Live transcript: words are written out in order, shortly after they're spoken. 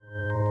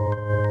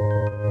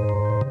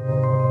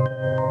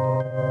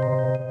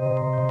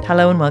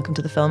Hello and welcome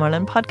to the Film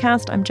Ireland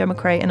podcast. I'm Gemma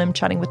Cray and I'm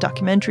chatting with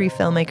documentary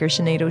filmmaker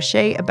Sinéad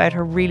O'Shea about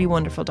her really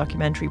wonderful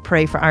documentary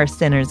Pray for Our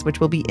Sinners, which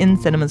will be in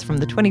cinemas from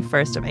the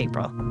 21st of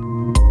April.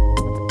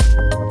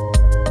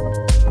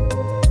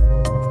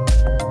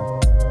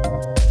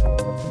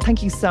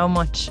 Thank you so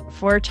much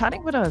for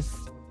chatting with us.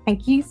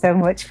 Thank you so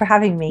much for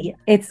having me.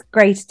 It's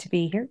great to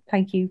be here.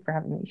 Thank you for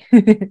having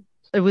me.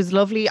 It was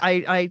lovely.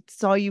 I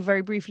saw you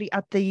very briefly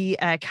at the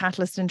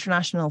Catalyst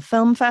International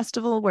Film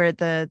Festival where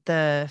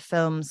the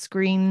film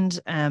screened.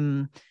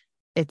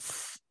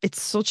 It's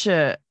such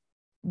a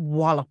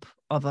wallop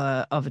of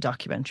a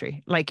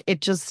documentary. Like,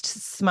 it just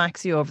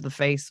smacks you over the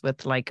face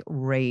with like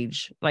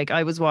rage. Like,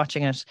 I was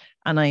watching it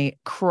and I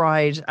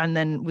cried, and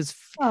then was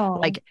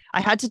like, I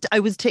had to.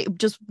 I was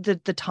just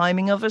the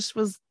timing of it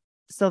was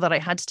so that I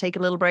had to take a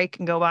little break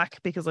and go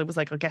back, because I was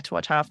like, I'll get to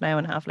watch half now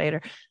and half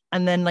later.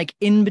 And then like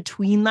in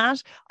between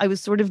that, I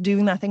was sort of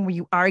doing that thing where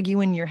you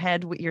argue in your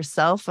head with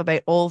yourself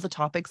about all the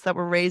topics that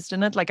were raised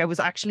in it. Like, I was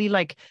actually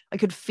like, I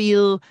could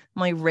feel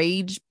my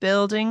rage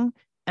building.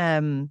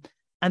 And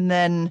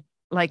then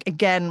like,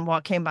 again,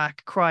 what came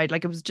back, cried.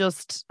 Like, it was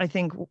just, I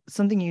think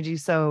something you do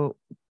so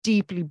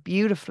deeply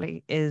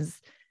beautifully is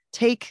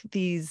take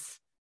these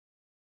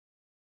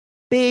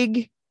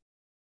big,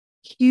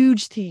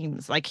 huge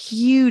themes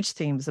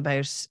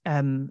about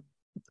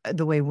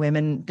the way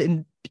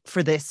women,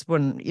 for this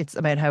one, it's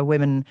about how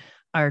women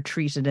are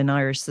treated in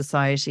Irish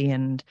society,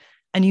 and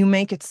you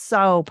make it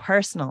so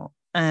personal.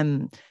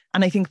 And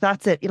I think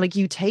that's it. Like,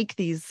 you take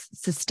these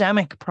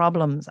systemic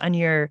problems and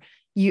you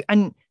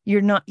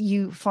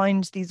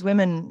find these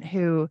women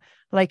who,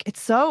 like,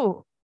 it's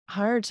so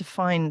hard to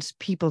find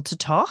people to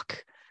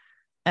talk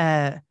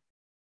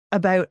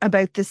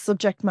about this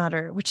subject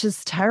matter, which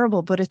is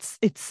terrible, but it's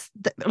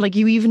like,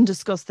 you even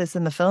discuss this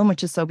in the film,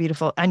 which is so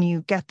beautiful, and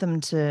you get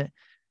them to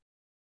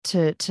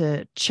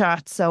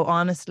chat so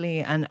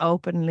honestly and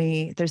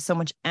openly. There's so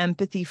much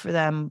empathy for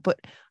them. But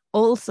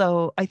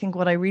also, I think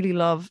what I really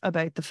love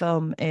about the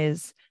film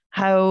is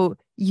how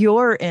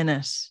you're in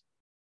it,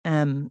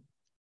 and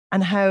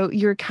how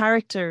your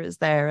character is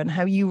there, and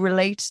how you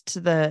relate to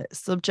the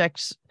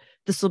subjects,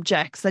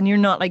 and you're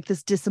not like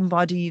this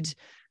disembodied,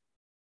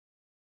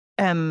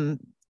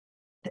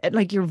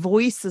 like, your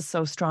voice is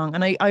so strong.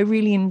 And I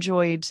really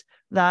enjoyed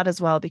that as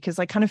well, because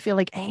I kind of feel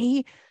like,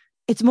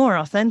 it's more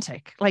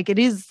authentic. Like, it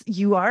is,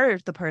 you are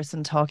the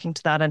person talking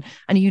to that, and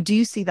you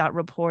do see that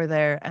rapport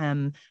there,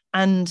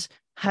 and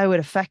how it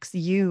affects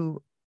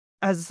you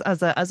as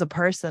a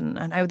person,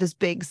 and how this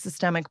big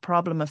systemic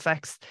problem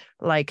affects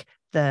like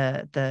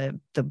the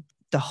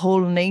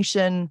whole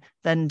nation,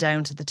 then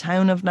down to the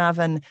town of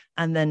Navan,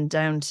 and then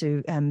down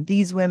to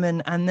these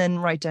women, and then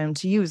right down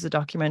to you as a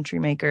documentary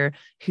maker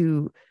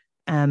who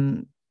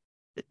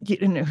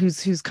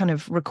who's kind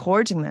of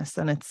recording this,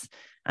 and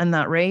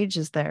that rage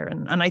is there,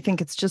 and I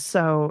think it's just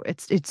so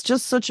it's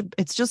just such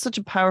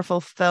a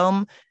powerful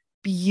film,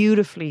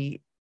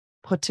 beautifully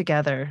put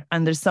together,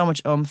 and there's so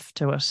much oomph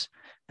to it.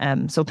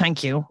 So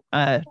thank you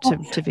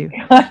to view.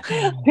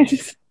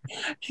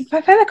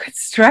 I found it quite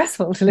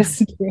stressful to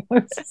listen to. I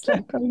was just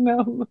like, oh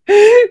no,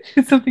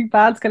 something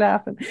bad's gonna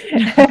happen.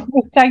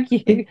 Thank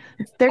you.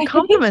 They're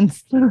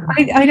compliments.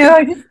 I know.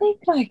 I just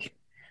think like,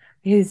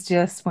 is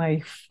just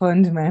my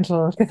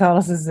fundamental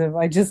Catholicism.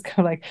 I just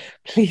go like,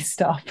 please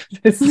stop.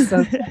 This is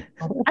so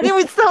I know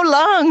it's so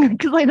long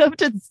because I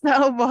loved it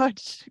so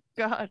much.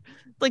 God,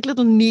 it's like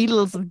little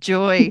needles of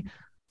joy,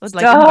 but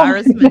like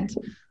embarrassment.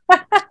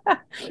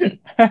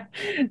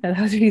 That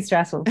was really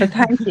stressful, but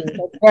thank you.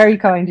 That's very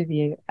kind of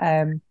you.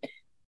 I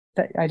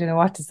don't know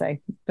what to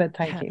say, but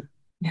thank you.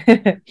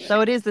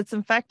 So it's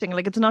infecting.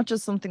 Like, it's not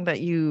just something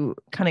that you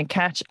kind of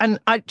catch. And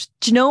do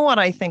you know what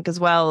I think as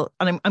well?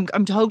 And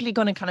I'm totally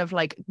going to kind of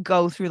like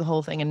go through the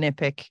whole thing and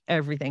nitpick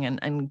everything,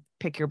 and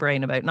pick your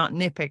brain about, not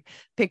nitpick,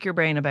 pick your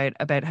brain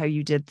about how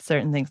you did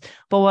certain things.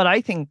 But what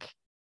I think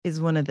is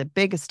one of the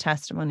biggest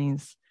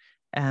testimonies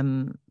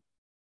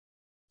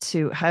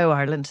to how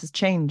Ireland has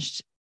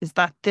changed is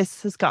that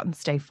this has gotten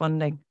state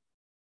funding.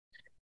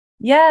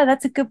 Yeah,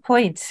 that's a good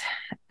point.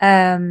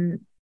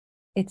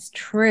 It's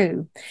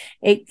true.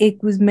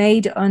 It was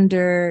made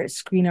under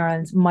Screen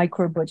Ireland's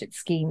micro budget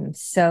scheme.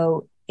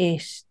 So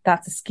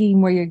that's a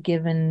scheme where you're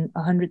given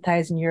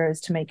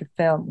 €100,000 to make a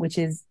film, which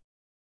is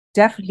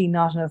definitely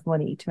not enough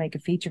money to make a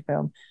feature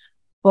film.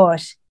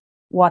 But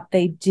what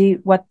they do,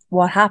 what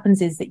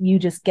happens is that you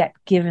just get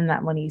given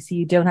that money, so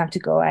you don't have to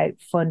go out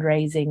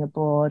fundraising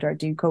abroad or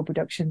do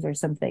co-productions or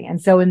something.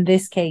 And so in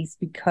this case,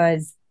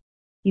 because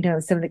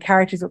some of the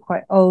characters were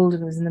quite old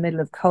and it was in the middle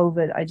of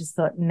COVID, I just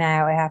thought,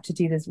 now I have to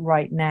do this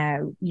right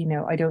now.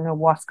 I don't know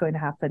what's going to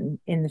happen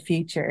in the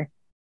future.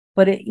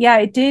 But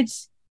it did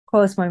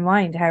cross my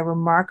mind how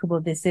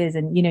remarkable this is.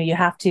 And, you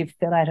have to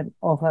fill out an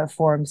awful lot of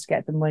forms to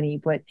get the money.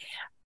 But,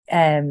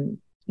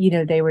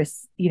 they were,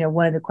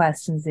 one of the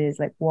questions is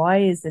like, why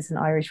is this an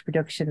Irish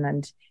production?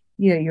 And,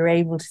 you're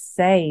able to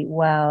say,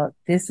 well,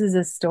 this is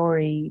a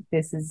story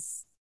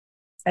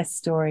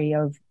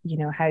of,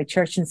 how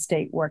church and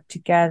state worked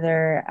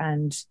together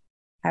and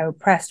how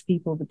oppressed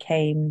people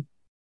became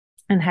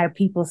and how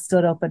people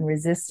stood up and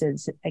resisted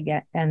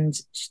again and,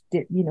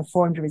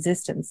 formed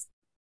resistance.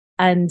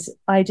 And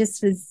I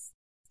just was,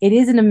 it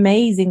is an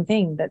amazing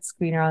thing that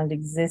Screen Ireland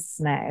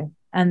exists now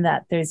and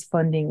that there's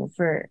funding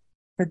for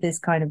this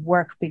kind of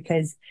work,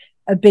 because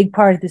a big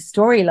part of the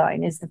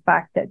storyline is the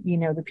fact that,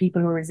 the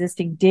people who are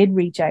resisting did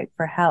reach out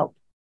for help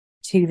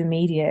to the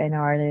media in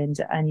Ireland.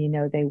 And,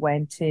 they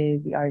went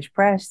to the Irish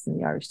Press and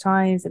the Irish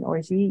Times and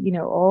RTE,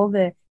 all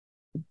the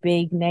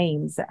big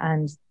names,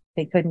 and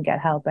they couldn't get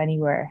help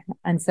anywhere.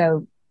 And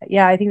so,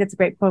 yeah, I think that's a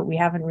great point. We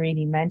haven't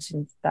really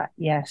mentioned that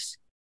yet,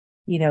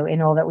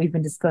 in all that we've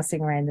been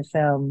discussing around the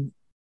film.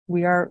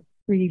 We are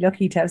really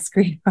lucky to have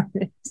Screen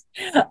Ireland.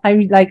 I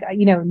mean, like,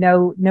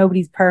 no,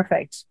 nobody's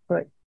perfect,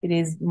 but it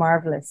is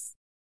marvelous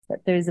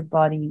that there's a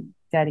body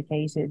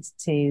dedicated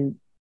to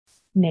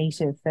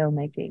native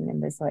filmmaking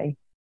in this way.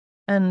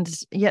 And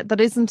yeah, that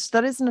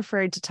isn't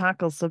afraid to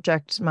tackle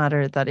subject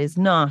matter that is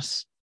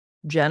not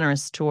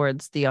generous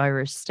towards the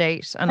Irish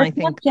state. And That's I not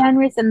think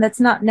generous, and that's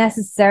not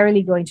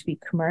necessarily going to be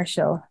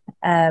commercial.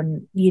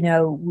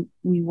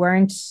 We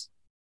weren't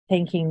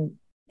thinking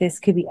this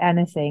could be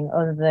anything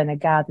other than a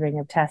gathering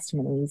of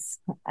testimonies.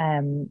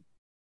 And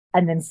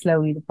then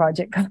slowly the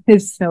project kind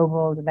of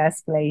snowballed and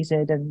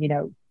escalated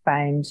and,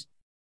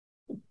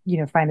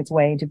 found its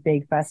way into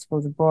big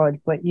festivals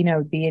abroad. But,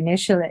 the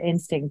initial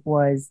instinct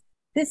was,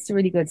 this is a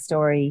really good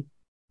story.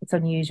 It's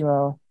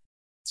unusual.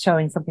 It's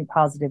showing something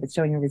positive. It's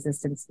showing a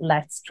resistance.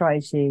 Let's try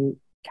to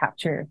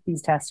capture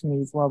these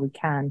testimonies while we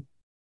can.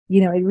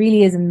 It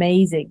really is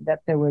amazing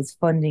that there was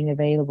funding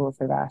available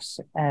for that.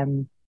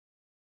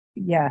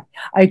 Yeah,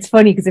 it's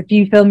funny because a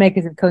few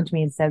filmmakers have come to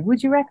me and said,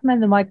 would you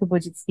recommend the micro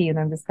budget scheme? And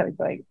I'm just kind of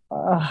like,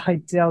 oh,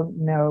 I don't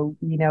know.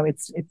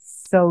 It's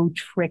so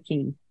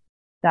tricky,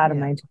 that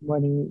amount of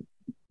money.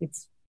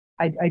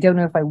 I don't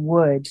know if I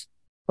would,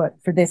 but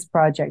for this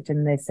project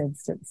in this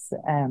instance,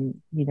 it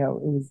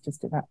was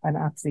just an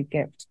absolute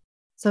gift.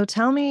 So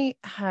tell me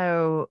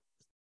how,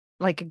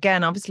 like,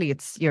 again, obviously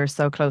you're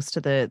so close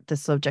to the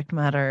subject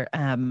matter,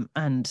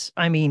 and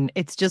I mean,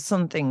 it's just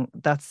something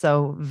that's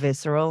so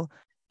visceral.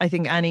 I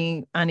think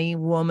any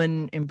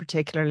woman in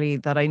particularly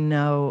that I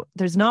know,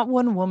 there's not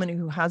one woman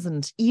who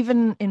hasn't,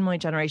 even in my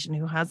generation,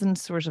 who hasn't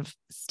sort of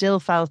still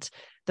felt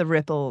the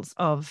ripples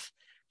of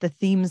the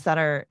themes that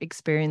are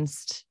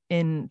experienced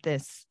in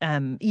this,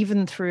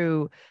 even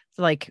through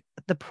like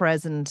the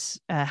present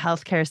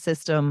healthcare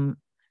system.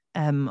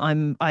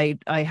 I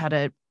had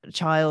a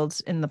child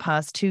in the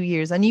past 2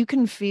 years, and you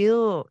can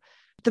feel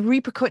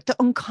the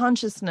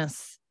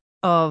unconsciousness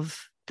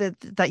of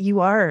that you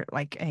are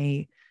like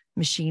a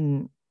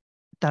machine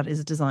that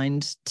is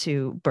designed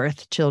to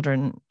birth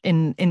children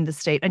in the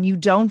state, and you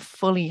don't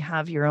fully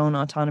have your own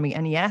autonomy.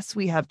 And yes,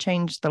 we have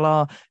changed the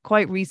law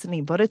quite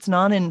recently, but it's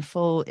not in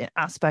full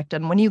aspect.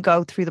 And when you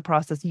go through the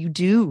process, you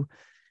do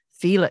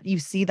feel it. You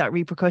see that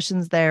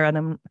repercussions there,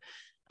 and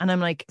I'm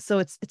like, so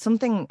it's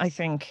something I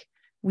think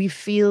we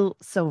feel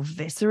so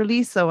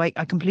viscerally. So I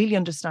completely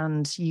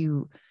understand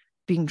you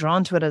being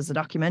drawn to it as a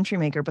documentary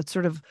maker, but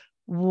sort of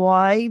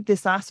why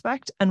this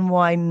aspect and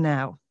why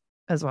now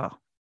as well.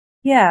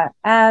 Yeah,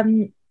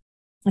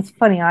 it's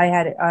funny. I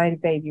had a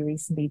baby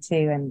recently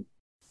too,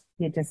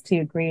 and just to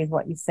agree with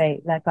what you say,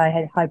 like I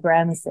had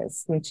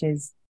hyperemesis, which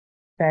is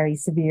very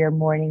severe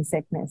morning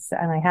sickness,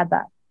 and I had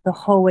that the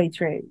whole way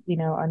through,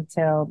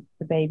 until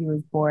the baby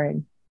was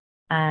born,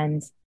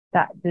 and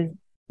that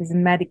there's a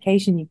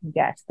medication you can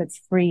get that's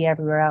free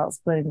everywhere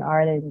else, but in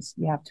Ireland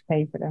you have to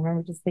pay for it. I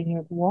remember just thinking,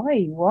 like,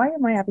 why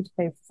am I having to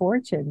pay a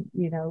fortune,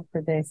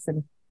 for this?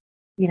 And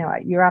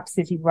you're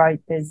absolutely right.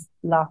 There's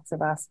lots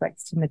of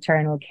aspects to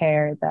maternal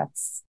care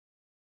that's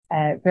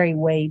very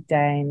weighed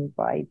down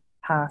by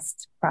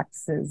past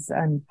practices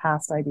and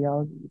past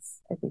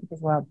ideologies, I think, as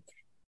well.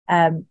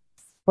 Um,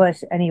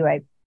 but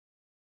anyway,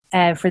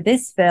 for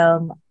this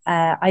film,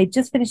 I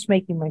just finished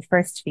making my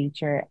first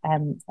feature.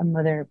 A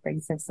mother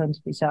brings her son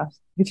to be shot,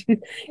 which is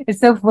it's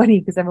so funny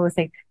because I'm always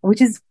saying,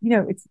 which is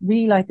it's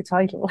really like the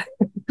title,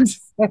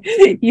 it's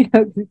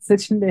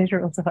such a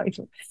literal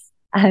title.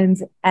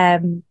 And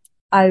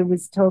I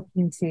was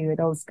talking to an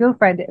old school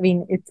friend. I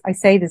mean, I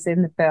say this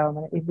in the film,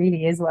 and it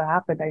really is what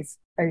happened. I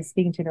was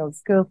speaking to an old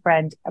school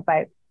friend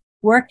about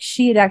work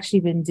she had actually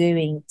been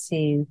doing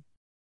to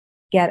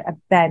get a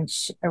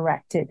bench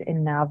erected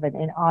in Navan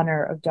in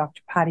honor of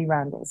Dr. Paddy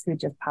Randalls, who had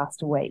just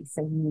passed away.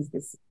 So he was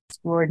this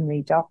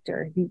extraordinary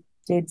doctor who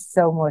did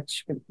so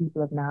much for the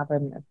people of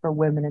Navan, for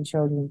women and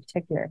children in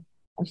particular.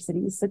 And she said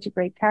he was such a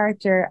great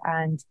character,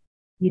 and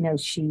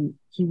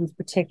he was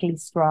particularly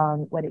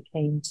strong when it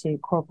came to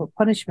corporal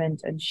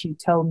punishment. And she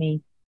told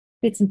me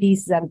bits and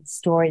pieces out of the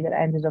story that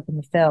ended up in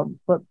the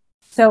film. But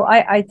so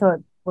I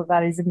thought, well,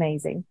 that is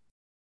amazing.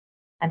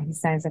 And he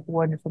sounds like a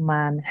wonderful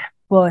man.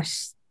 But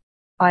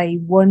I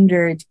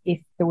wondered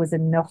if there was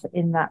enough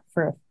in that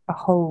for a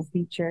whole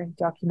feature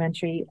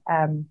documentary.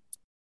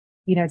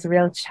 It's a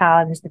real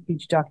challenge, the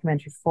feature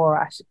documentary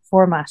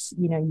format.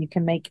 You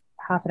can make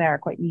half an hour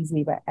quite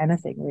easily about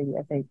anything, really,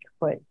 I think.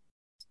 But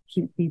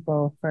keep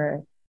people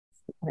for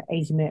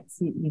 80 minutes,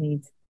 you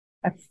need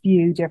a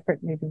few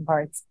different moving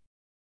parts.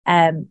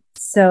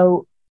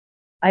 So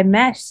I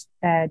met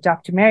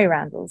Dr. Mary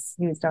Randalls,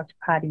 who is Dr.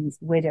 Paddy's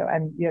widow,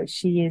 and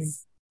she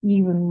is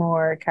even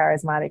more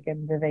charismatic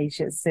and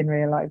vivacious in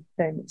real life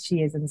than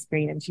she is on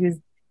screen. And she was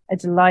a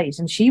delight.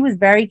 And she was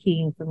very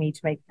keen for me to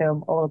make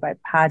film all about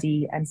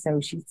Paddy. And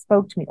so she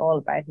spoke to me all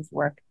about his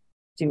work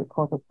to do with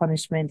corporal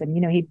punishment. And,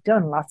 he'd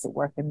done lots of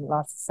work in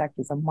lots of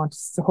sectors on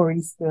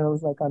Montessori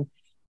schools, like on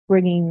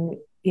bringing,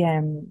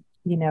 on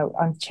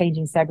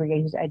changing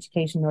segregated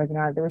education in Northern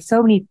Ireland. There were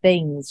so many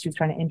things she was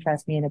trying to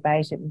interest me in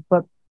about it.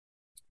 But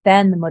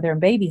then the mother and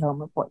baby home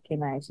report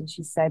came out, and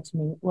she said to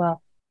me,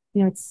 well,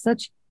 it's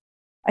such,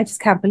 I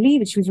just can't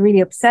believe it. She was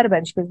really upset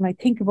about it. She goes, and I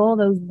think of all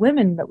those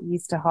women that we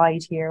used to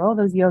hide here, all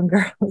those young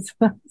girls.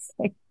 I was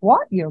like,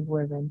 what young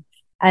women?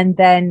 And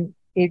then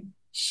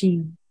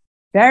she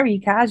very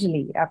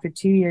casually, after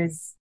 2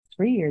 years,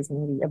 3 years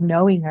maybe, of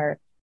knowing her,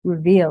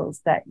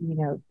 reveals that,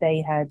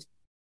 they had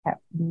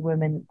kept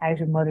women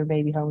out of mother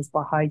baby homes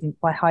by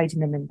hiding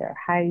them in their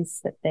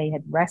house, that they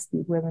had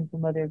rescued women from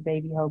mother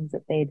baby homes,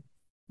 that they'd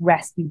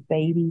rescued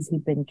babies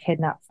who'd been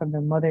kidnapped from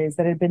their mothers,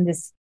 that had been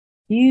this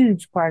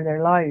huge part of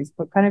their lives.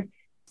 But kind of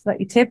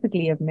slightly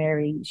typically of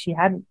Mary, she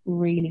hadn't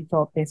really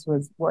thought this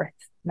was worth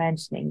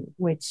mentioning,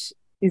 which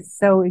is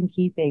so in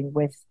keeping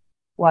with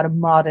what a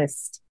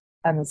modest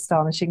and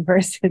astonishing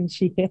person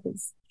she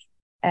is.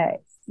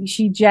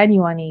 She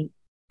genuinely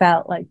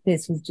felt like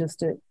this was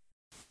just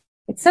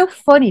it's so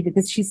funny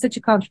because she's such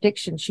a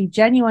contradiction. She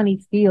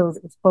genuinely feels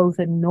it's both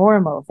a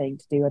normal thing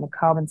to do and a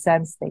common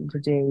sense thing to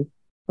do,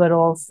 but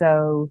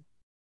also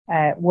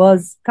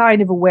was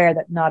kind of aware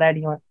that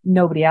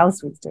nobody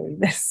else was doing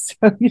this.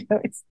 So,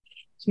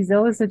 she's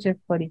always such a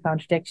funny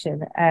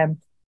contradiction.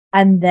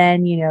 And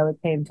then,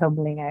 it came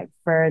tumbling out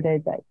further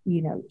that,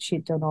 she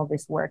had done all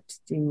this work to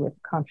do with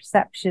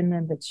contraception,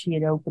 and that she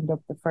had opened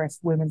up the first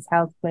women's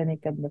health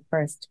clinic and the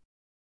first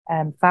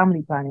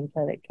family planning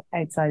clinic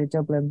outside of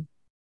Dublin.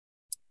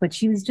 But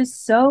she was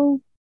just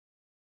so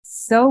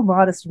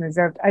modest and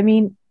reserved. I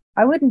mean,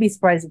 I wouldn't be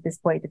surprised at this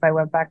point if I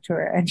went back to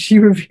her and she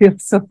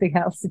revealed something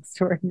else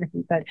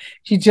extraordinary that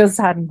she just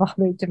hadn't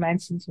bothered to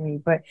mention to me.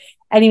 But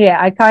anyway,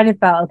 I kind of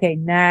felt, okay,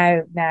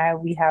 now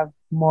we have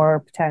more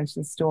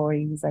potential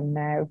stories. And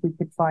now if we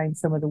could find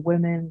some of the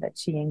women that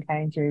she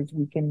encountered,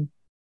 we can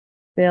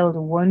build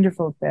a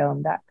wonderful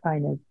film that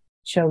kind of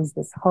shows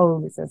this whole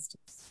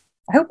resistance.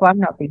 I hope I'm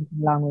not being too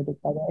long with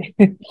it, by the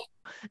way.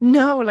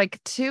 No,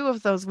 like two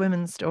of those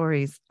women's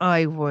stories,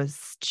 I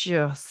was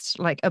just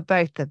like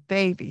about the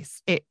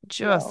babies. It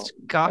just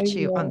got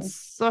you on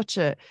such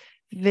a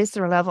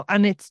visceral level.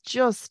 And it's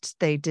just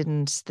the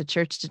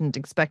church didn't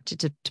expect you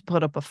to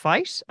put up a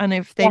fight. And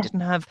if they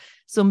didn't have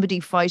somebody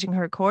fighting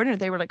her corner,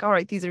 they were like, all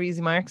right, these are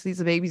easy marks, these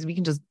are babies we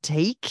can just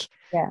take.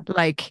 Yeah.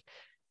 Like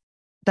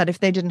that, if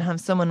they didn't have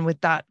someone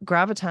with that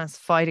gravitas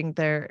fighting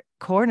their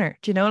corner,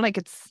 like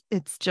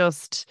it's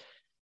just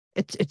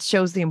it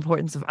shows the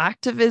importance of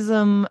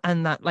activism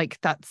and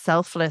that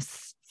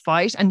selfless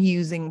fight and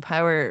using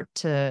power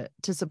to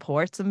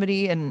support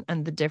somebody and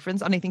the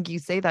difference. And I think you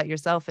say that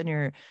yourself in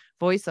your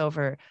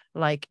voiceover,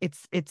 like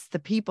it's the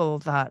people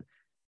that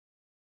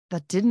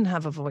didn't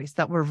have a voice,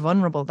 that were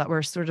vulnerable, that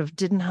were sort of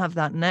didn't have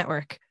that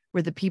network,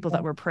 were the people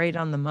that were preyed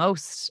on the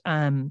most,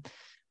 but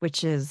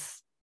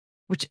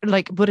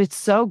it's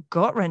so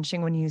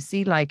gut-wrenching when you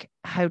see like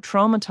how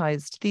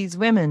traumatized these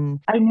women.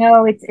 I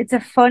know it's a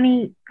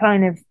funny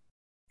kind of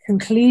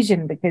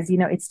conclusion because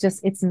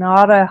it's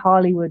not a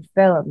Hollywood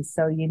film,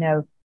 so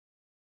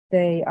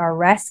they are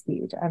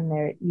rescued and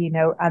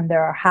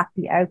there are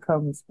happy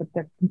outcomes, but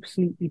they're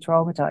completely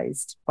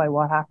traumatized by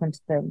what happened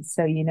to them.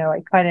 So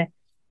it kind of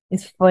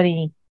is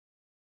funny.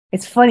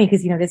 It's funny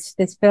because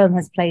this film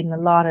has played in a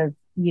lot of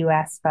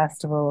US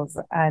festivals,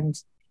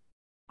 and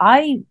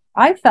I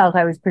felt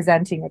I was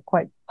presenting a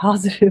quite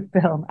positive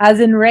film, as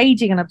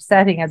enraging and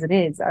upsetting as it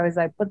is. I was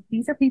like, but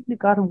these are people who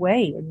got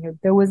away, and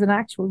there was an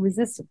actual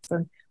resistance.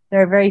 And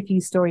there are very few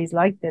stories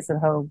like this at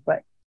home,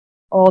 but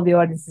all the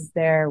audiences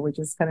there were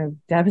just kind of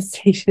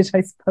devastated,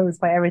 I suppose,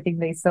 by everything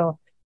they saw.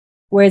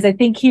 Whereas I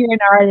think here in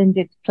Ireland,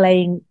 it's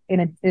playing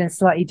in a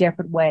slightly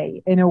different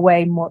way, in a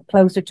way more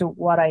closer to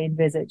what I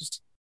envisaged,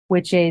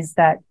 which is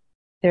that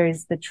there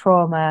is the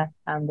trauma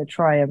and the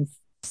triumph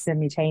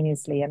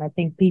simultaneously. And I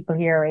think people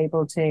here are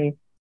able to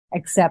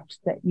accept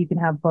that you can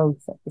have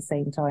both at the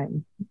same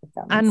time.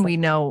 And we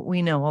know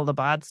all the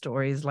bad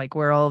stories. Like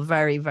we're all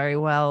very, very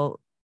well.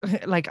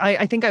 Like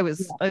I think I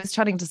was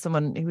chatting to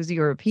someone who was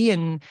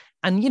European,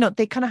 and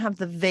they kind of have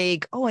the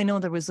vague, oh, I know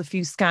there was a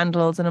few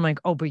scandals, and I'm like,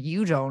 oh, but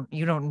you don't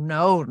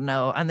know,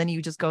 no. And then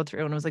you just go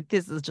through and I was like,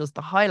 this is just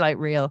the highlight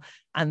reel.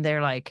 And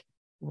they're like,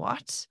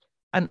 what?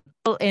 And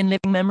in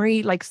living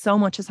memory, like so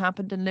much has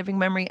happened in living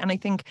memory. And I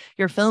think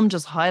your film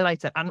just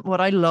highlights it. And what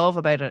I love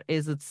about it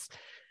is it's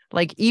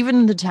like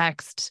even the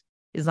text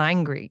is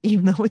angry,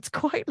 even though it's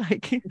quite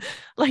like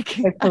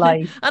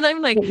and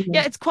I'm like,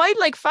 yeah, it's quite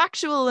like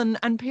factual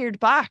and peered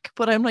back,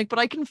 but I'm like, but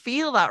I can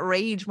feel that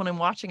rage when I'm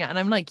watching it, and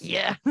I'm like,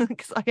 yeah,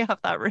 because I have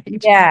that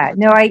rage. Yeah,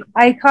 no, I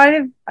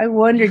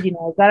wondered, is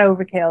that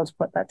overkill to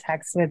put that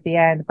text at the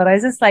end? But I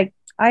was just like,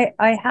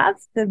 I have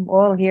them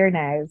all here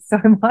now, so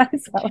I might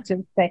as well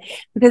just say,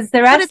 because the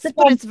But rest it's of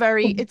them,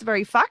 it's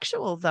very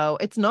factual though.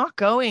 It's not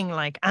going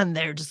like, and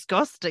they're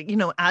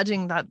disgusting,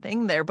 adding that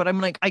thing there. But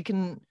I'm like,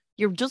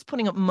 you're just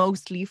putting up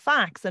mostly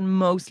facts and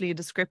mostly a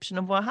description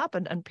of what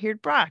happened and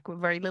Peart Brack with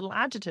very little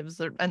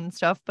adjectives and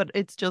stuff. But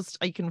it's just,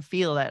 I can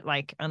feel it,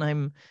 like, and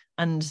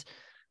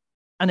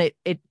I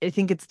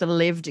think it's the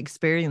lived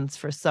experience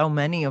for so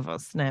many of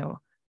us now.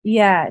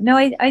 yeah, no,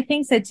 I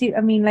think so too.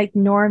 I mean, like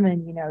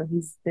Norman,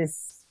 he's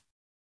this,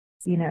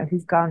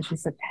 who's gone through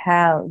such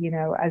hell,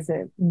 as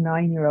a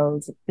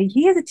 9-year-old, but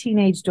he has a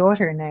teenage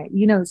daughter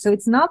now, so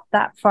it's not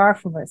that far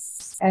from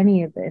us,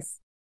 any of this.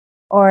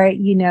 Or,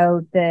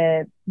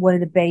 the one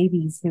of the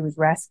babies who was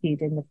rescued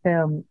in the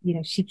film,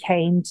 she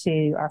came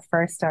to our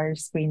first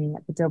Irish screening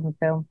at the Dublin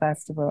Film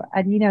Festival.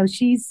 And,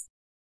 she's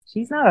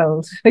not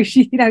old.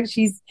 She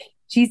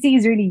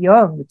seems really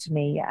young to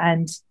me.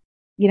 And,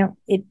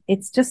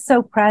 it's just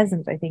so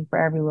present, I think, for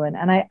everyone.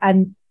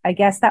 And I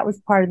guess that was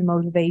part of the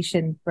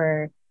motivation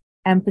for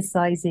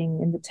emphasizing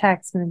in the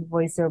text and in the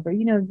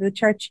voiceover, the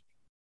church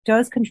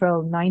does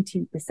control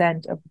 90%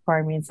 of the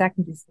primary and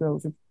secondary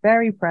schools. It's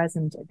very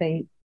present.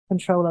 They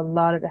control a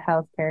lot of the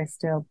healthcare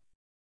still.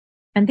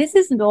 And this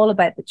isn't all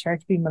about the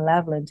church being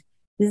malevolent.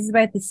 This is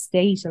about the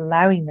state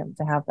allowing them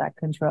to have that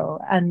control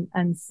and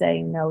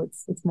saying, no,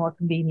 it's more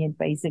convenient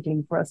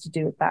basically for us to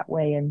do it that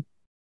way. And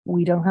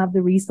we don't have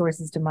the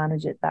resources to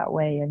manage it that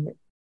way. And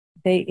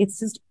it's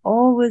just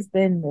always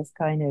been this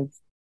kind of,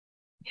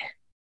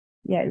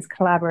 yeah, it's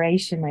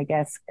collaboration, I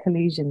guess,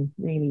 collusion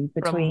really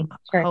From between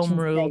church home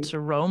and rule state. to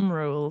Rome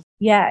rule.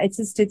 Yeah,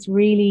 it's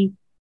really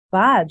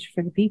bad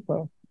for the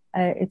people.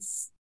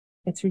 It's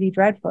really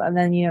dreadful. And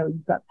then,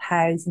 you've got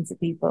thousands of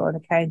people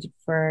unaccounted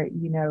for,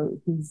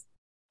 whose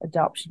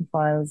adoption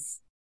files,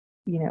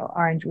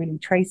 aren't really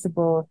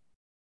traceable.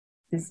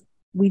 There's,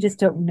 we just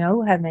don't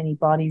know how many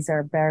bodies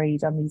are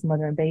buried on these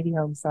mother and baby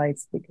home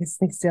sites because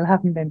they still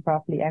haven't been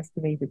properly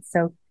excavated.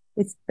 So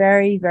it's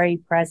very, very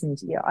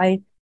present. I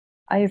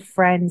have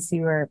friends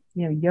who are,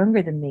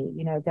 younger than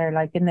me, they're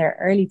like in their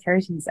early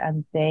 30s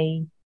and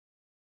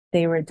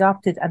they were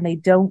adopted and they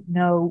don't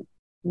know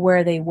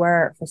where they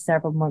were for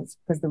several months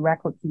because the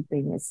record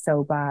keeping is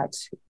so bad.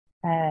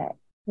 Uh,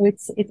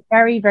 it's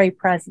very, very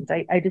present.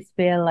 I just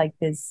feel like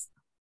that's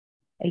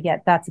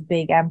a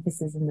big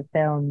emphasis in the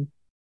film.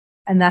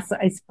 And that's,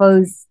 I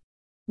suppose,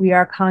 we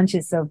are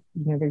conscious of,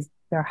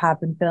 there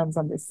have been films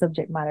on this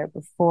subject matter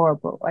before,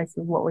 but I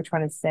suppose what we're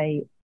trying to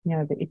say,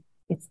 that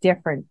it's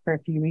different for a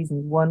few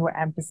reasons. One, we're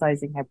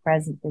emphasizing how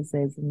present this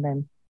is. And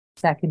then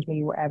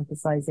secondly, we're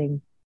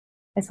emphasizing,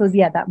 I suppose,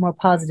 yeah, that more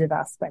positive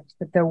aspect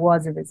that there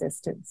was a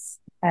resistance.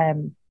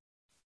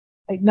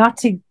 Like, not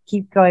to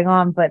keep going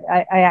on, but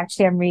I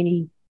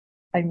actually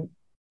I'm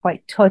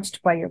quite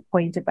touched by your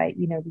point about,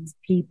 these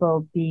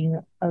people being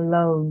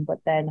alone, but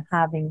then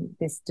having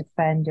this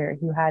defender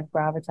who had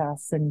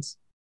gravitas. And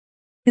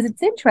because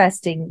it's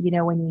interesting,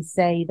 when you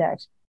say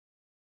that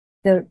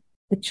the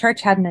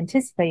church hadn't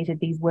anticipated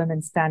these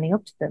women standing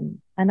up to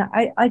them. And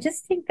I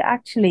just think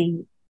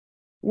actually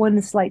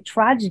one slight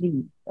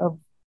tragedy of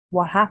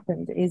what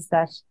happened is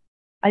that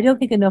I don't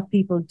think enough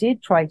people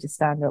did try to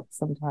stand up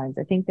sometimes.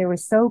 I think they were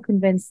so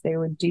convinced they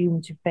were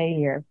doomed to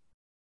failure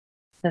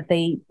that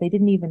they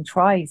didn't even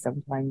try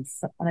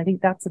sometimes. And I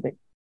think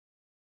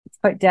it's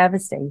quite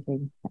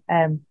devastating.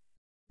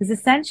 Because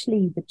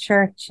essentially the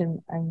church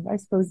and I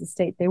suppose the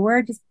state, they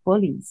were just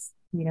bullies,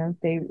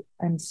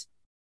 and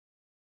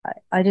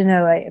I don't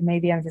know,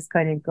 maybe I'm just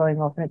kind of going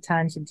off on a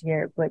tangent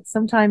here, but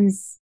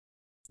sometimes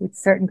with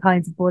certain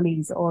kinds of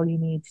bullies, all you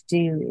need to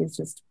do is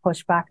just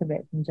push back a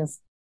bit and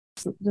just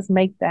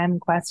make them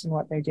question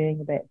what they're doing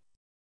a bit.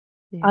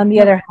 Yeah. On the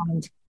other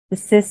hand, the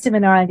system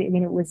in Ireland, I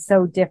mean, it was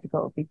so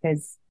difficult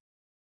because,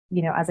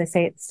 as I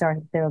say at the start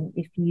of the film,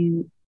 if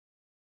you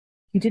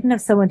didn't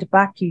have someone to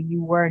back you,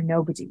 you were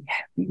nobody.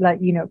 Like,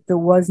 there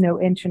was no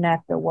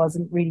internet, there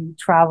wasn't really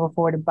travel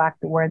forward and back,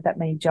 there weren't that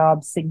many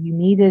jobs. So you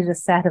needed a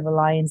set of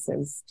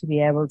alliances to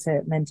be able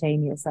to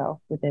maintain yourself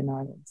within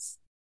Ireland.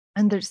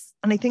 And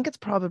I think it's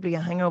probably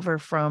a hangover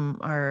from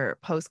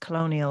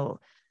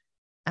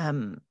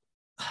um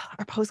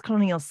our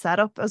post-colonial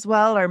setup as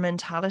well, our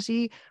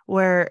mentality,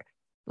 where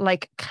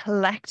like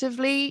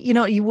collectively,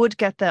 you would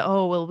get the,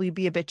 oh, well, we'd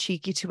be a bit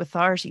cheeky to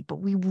authority, but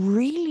we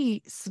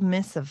really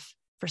submissive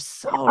for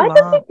so I don't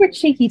long. think we're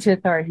cheeky to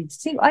authorities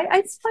too.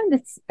 I just find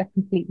it's a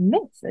complete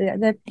myth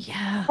that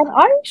Yeah. and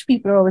Irish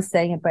people are always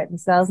saying it about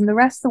themselves, and the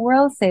rest of the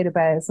world say it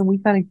about us, and we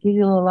kind of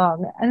giggle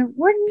along. And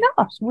we're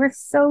not. We're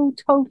so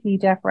totally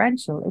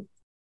deferential. It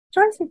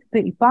drives me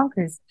completely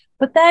bonkers.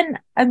 But then,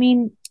 I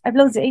mean, I've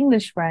loads of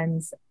English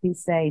friends who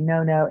say,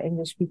 no, no,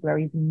 English people are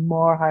even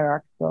more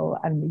hierarchical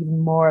and even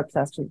more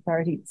obsessed with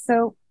authority.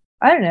 So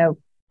I don't know.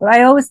 But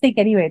I always think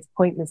anyway, it's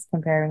pointless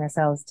comparing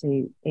ourselves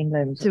to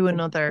England. To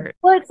another.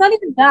 Well, it's not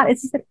even that.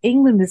 It's just that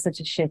England is such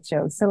a shit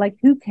show. So, like,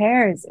 who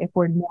cares if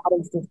we're not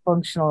as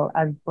dysfunctional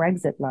as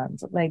Brexit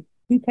land? Like,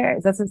 who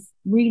cares? That's a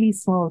really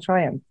small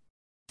triumph.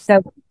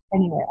 So,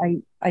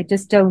 Anyway, I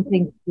just don't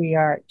think we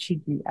are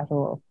cheeky at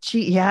all.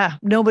 Yeah,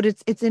 no, but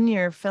it's in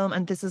your film,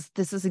 and this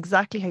is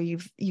exactly how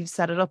you've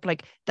set it up.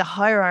 Like the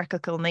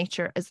hierarchical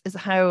nature is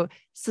how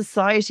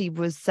society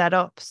was set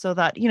up, so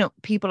that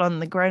people on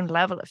the ground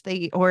level, if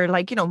they, or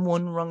like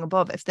one rung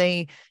above, if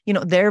they,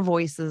 their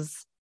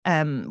voices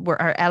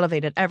are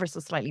elevated ever so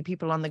slightly,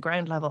 people on the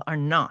ground level are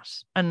not.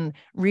 And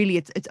really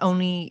it's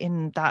only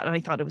in that, and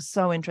I thought it was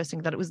so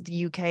interesting that it was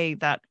the UK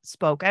that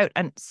spoke out,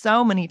 and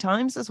so many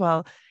times as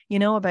well,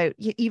 about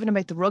even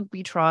about the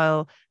rugby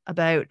trial,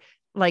 about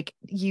like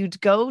you'd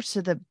go to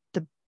the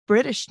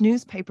British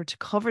newspaper to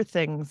cover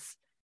things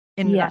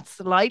in Yeah. that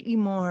slightly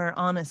more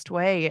honest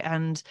way.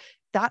 And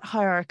that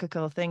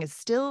hierarchical thing is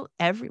still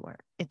everywhere.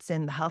 It's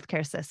in the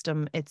healthcare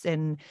system, it's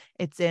in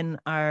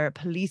our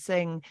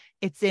policing,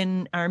 it's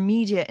in our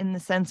media, in the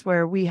sense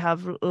where we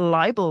have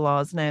libel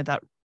laws now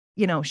that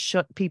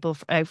shut people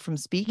out from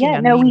speaking. Yeah,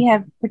 I no, we mean,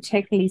 have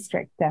particularly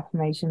strict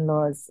defamation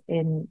laws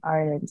in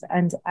Ireland.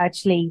 And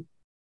actually,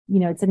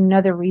 it's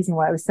another reason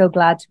why I was so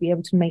glad to be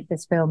able to make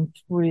this film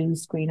through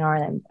Screen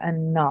Ireland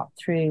and not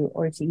through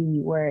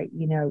RTE, where,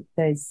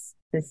 there's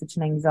such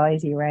an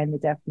anxiety around the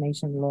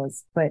defamation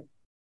laws. But,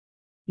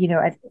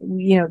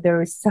 there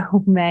were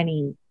so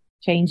many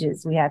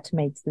changes we had to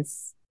make to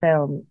this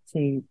film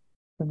to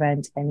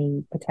prevent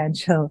any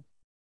potential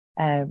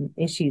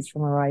issues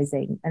from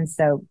arising. And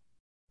so,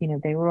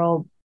 they were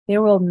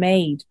all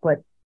made,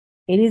 but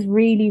it is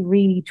really,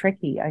 really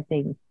tricky, I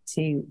think,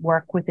 to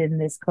work within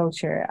this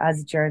culture as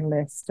a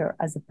journalist or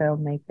as a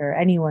filmmaker,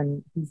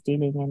 anyone who's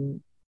dealing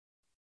in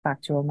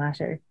factual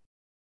matter.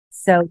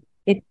 So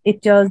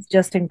it does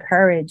just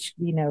encourage,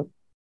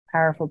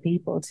 powerful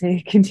people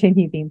to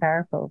continue being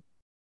powerful.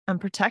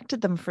 and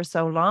protected them for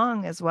so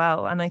long as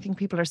well. And I think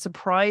people are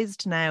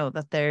surprised now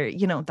that they're,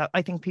 that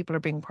I think people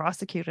are being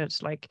prosecuted.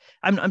 Like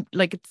I'm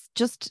like, it's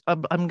just,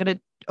 I'm going to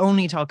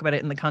only talk about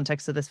it in the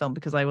context of this film,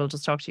 because I will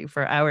just talk to you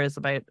for hours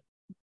about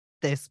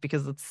this,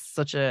 because it's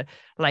such a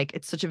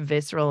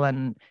visceral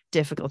and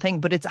difficult thing,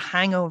 but it's a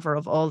hangover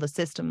of all the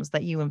systems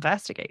that you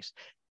investigate.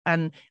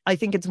 And I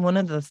think it's one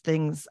of those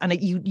things, and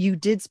you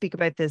did speak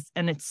about this,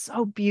 and it's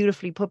so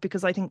beautifully put,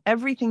 because I think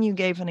everything you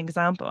gave an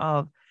example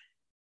of,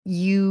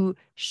 you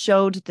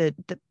showed the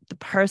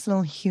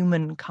personal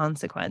human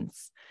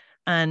consequence.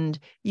 And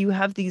you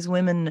have these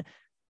women,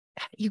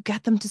 you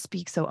get them to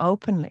speak so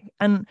openly.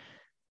 And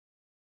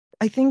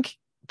I think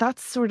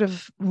that's sort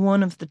of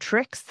one of the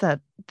tricks that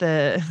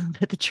the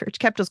that the church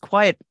kept us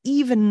quiet,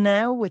 even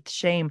now with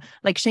shame.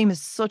 Like shame is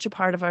such a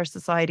part of our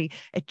society.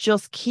 It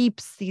just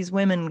keeps these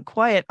women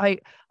quiet.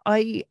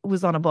 I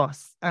was on a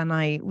bus and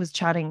I was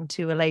chatting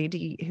to a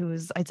lady who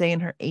was, I'd say,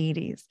 in her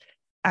 80s.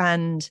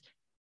 And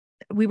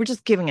we were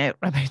just giving out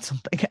about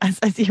something,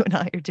 as you and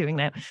I are doing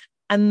now.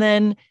 And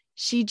then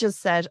she just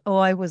said, "Oh,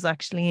 I was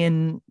actually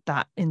in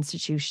that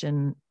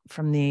institution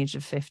from the age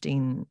of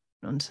 15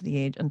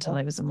 until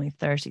I was in my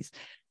 30s."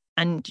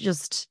 And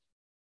just,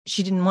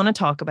 she didn't want to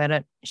talk about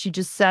it. She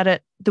just said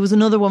it. There was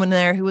another woman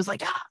there who was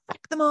like,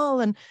 fuck them all.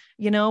 And,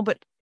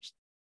 but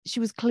she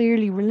was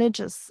clearly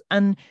religious,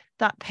 and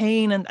that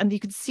pain, and you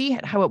could see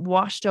it, how it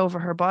washed over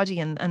her body,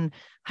 and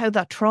how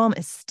that trauma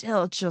is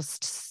still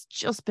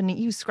just beneath.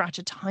 You scratch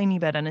a tiny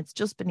bit and it's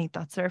just beneath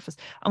that surface.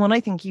 And what I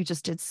think you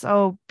just did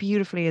so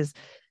beautifully is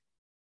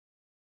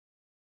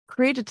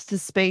created the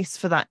space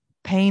for that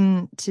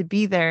pain to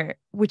be there,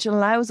 which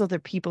allows other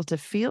people to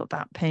feel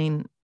that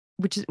pain,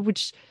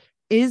 which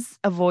is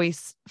a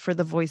voice for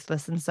the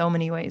voiceless in so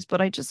many ways.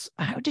 But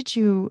how did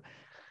you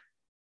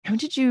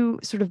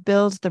sort of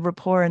build the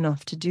rapport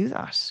enough to do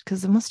that?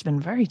 Because it must have been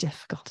very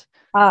difficult.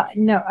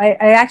 No, I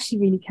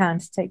actually really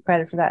can't take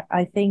credit for that.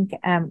 I think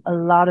a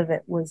lot of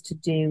it was to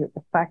do with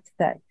the fact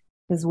that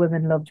those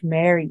women loved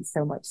Mary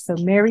so much. So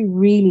Mary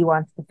really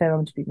wanted the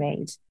film to be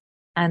made.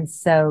 And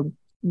so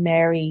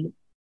Mary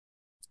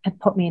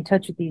had put me in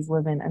touch with these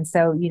women. And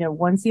so,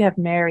 once you have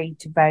Mary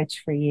to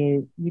vouch for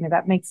you,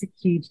 that makes a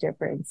huge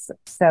difference.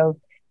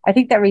 So I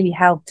think that really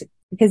helped,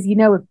 because,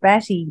 with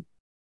Betty,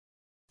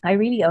 I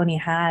really only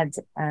had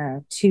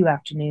 2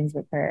 afternoons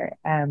with her.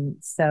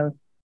 So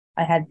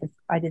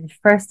I did the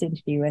first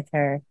interview with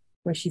her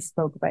where she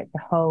spoke about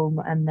the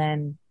home, and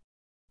then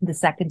the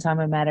second time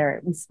I met her,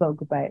 we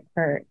spoke about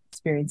her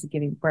experience of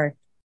giving birth,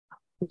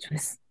 which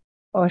was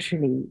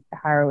utterly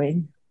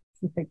harrowing,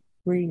 like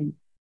really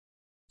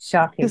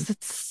shocking. Because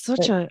it's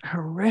such But a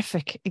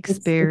horrific it's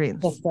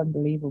experience. just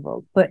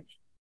unbelievable. But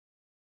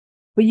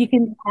you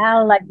can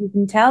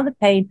tell the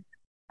pain.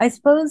 I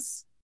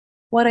suppose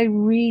what I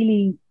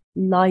really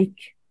like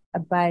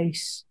about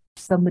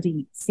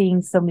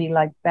seeing somebody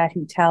like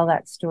Betty tell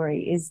that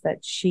story is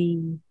that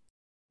she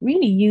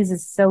really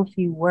uses so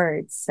few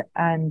words.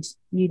 And,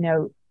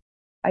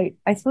 I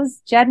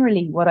suppose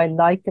generally what I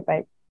like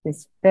about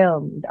this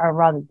film, or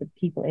rather the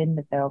people in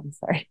the film,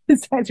 sorry,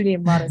 it sounds really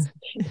immodest.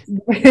 It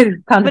But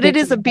it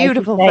contradicts is what a I'm about to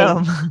beautiful say.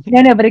 film.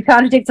 No, but it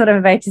contradicts what I'm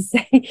about to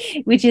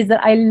say, which is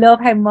that I love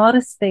how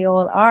modest they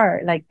all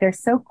are. Like, they're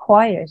so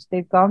quiet.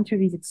 They've gone through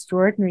these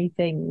extraordinary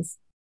things.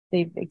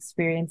 They've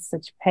experienced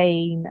such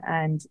pain,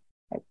 and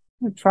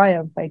of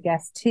triumph, I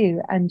guess,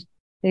 too. And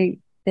they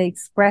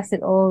express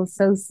it all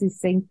so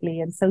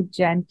succinctly and so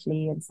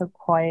gently and so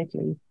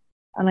quietly.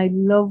 And I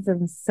love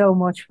them so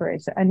much for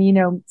it.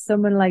 And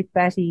someone like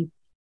Betty,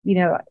 you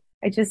know,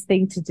 I just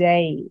think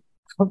today,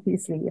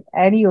 obviously, if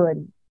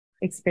anyone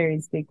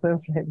experienced the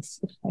equivalent,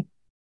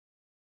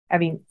 I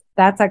mean,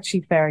 that's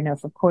actually fair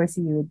enough. Of course,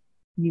 you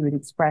would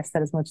express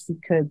that as much as you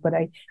could. But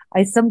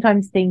I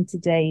sometimes think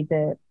today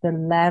the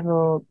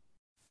level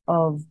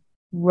of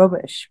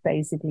rubbish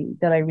basically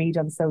that I read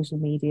on social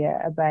media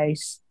about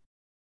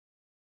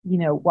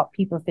what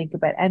people think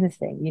about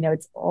anything.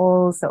 It's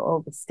all so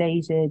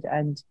overstated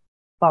and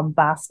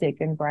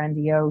bombastic and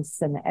grandiose,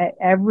 and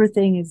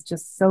everything is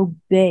just so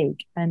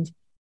big. And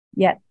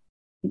yet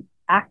the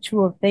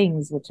actual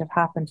things which have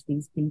happened to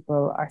these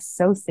people are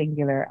so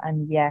singular,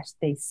 and yet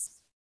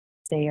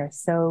they are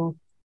so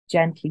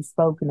gently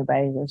spoken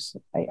about it.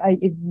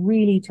 It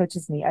really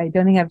touches me. I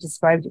don't think I've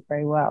described it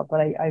very well,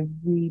 but I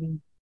really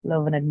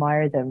love and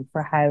admire them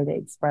for how they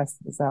express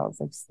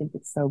themselves. I just think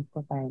it's so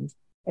profound.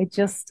 I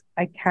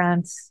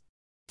can't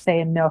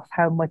say enough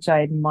how much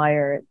I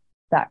admire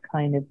that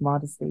kind of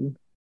modesty.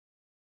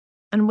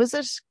 And was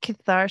it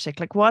cathartic?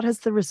 Like, what has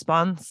the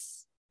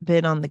response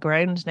been on the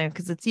ground now?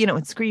 Because it's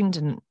screened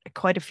in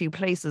quite a few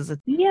places.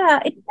 Yeah,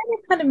 it's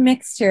kind of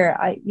mixture.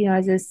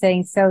 As I was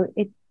saying, so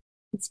it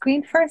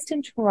screened first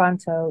in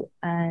Toronto,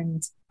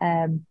 and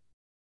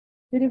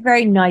did a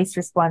very nice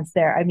response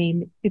there. I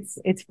mean, it's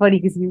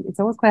funny because it's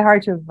always quite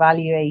hard to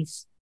evaluate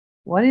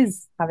what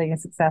is having a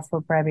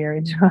successful premiere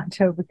in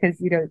Toronto, because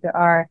there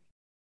are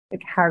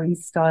like Harry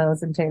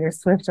Styles and Taylor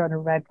Swift on a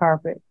red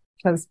carpet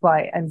close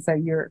by, and so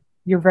you're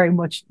very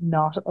much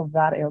not of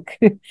that ilk.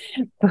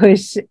 But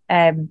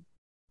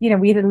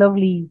we had a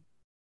lovely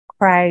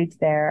crowd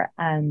there,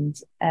 and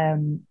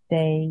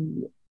there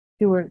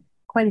were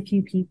quite a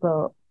few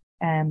people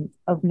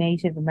of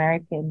Native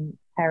American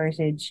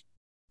heritage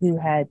who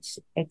had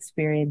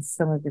experienced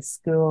some of the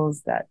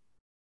schools that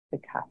the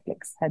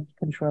Catholics had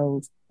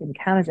controlled in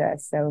Canada.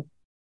 So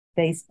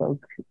they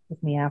spoke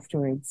with me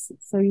afterwards.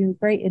 So it was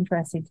very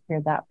interesting to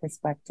hear that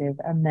perspective.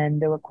 And then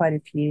there were quite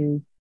a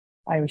few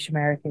Irish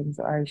Americans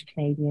or Irish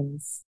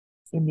Canadians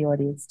in the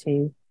audience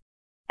too.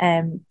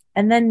 And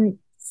then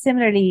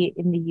similarly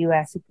in the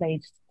US, we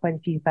played quite a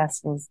few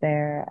festivals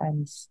there.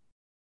 And,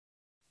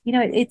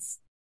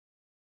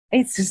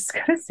 it's just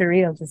kind of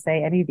surreal to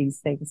say any of these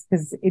things,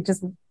 because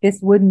this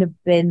wouldn't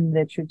have been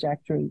the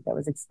trajectory that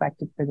was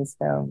expected for this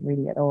film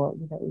really at all.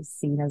 It was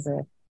seen as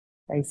a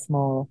very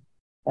small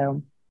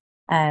film.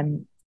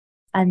 Um,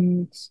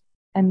 and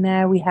and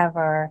now we have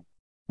our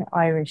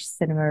Irish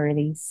cinema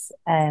release.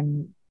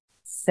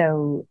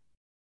 So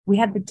we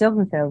had the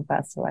Dublin Film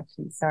Festival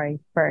actually, sorry,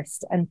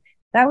 first. And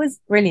that was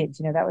brilliant.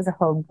 That was a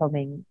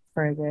homecoming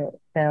for the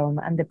film,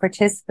 and the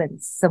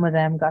participants, some of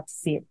them got to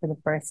see it for the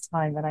first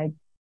time. And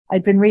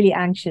I'd been really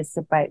anxious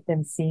about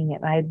them seeing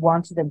it, and I had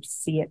wanted them to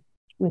see it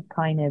with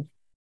kind of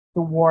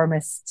the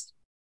warmest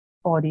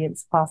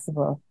audience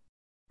possible.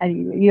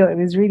 And it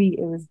was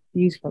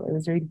beautiful. It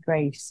was really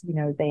great.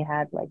 They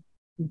had like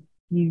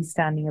huge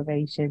standing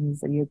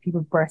ovations, and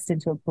people burst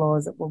into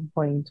applause at one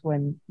point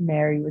when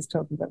Mary was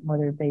talking about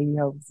mother and baby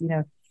hugs.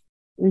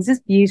 It was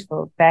just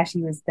beautiful.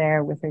 Betty was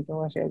there with her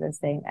daughter. They're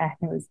saying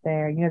Ethna was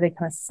there. They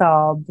kind of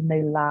sobbed and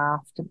they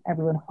laughed, and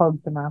everyone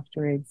hugged them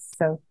afterwards.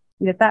 So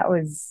that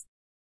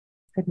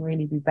couldn't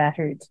really be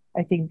bettered,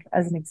 I think,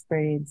 as an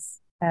experience.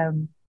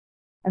 And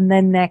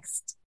then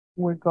next,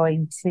 we're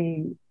going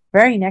to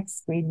very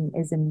next screening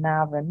is in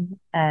Navan,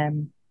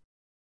 and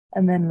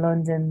then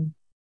London,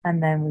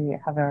 and then we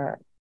have our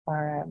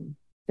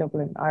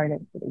Dublin,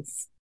 Ireland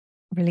release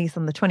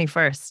on the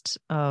 21st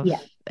of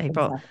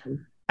April. Exactly.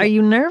 Are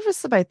you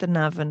nervous about the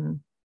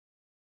Navan?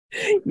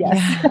 Yes.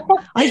 Yeah.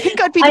 I think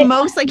I'd be the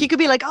most, like, you could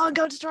be like, oh, I'm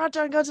going to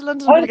Toronto and go to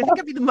London. But I think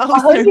I'd be the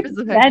most nervous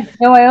about it.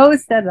 No, I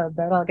always said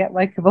that I'll get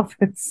my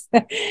comeuppance.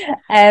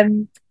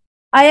 I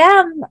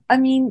am. I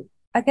mean,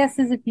 I guess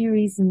there's a few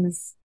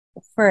reasons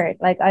for it.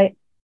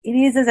 It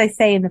is, as I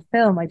say in the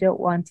film, I don't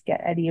want to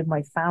get any of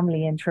my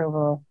family in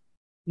trouble.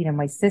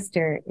 My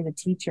sister is a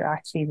teacher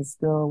actually in the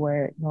school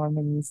where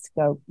Norman used to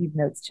go, even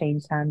though it's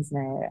changed hands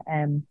now.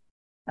 And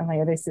my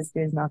other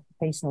sister is an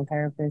occupational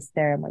therapist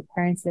there, and my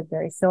parents live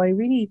there. So I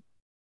really,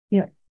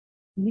 how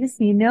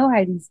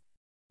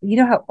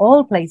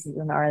all places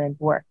in Ireland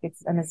work.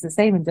 It's the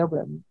same in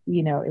Dublin.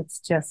 It's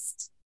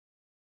just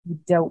you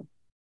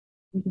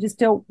just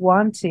don't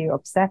want to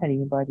upset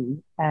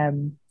anybody.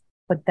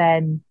 But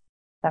then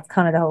that's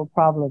kind of the whole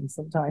problem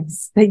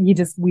sometimes.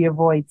 We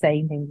avoid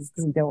saying things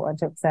because we don't want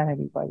to upset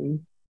anybody.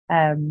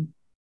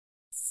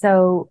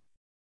 So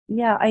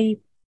yeah, I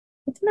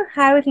don't know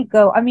how it'll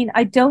go. I mean,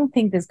 I don't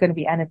think there's going to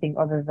be anything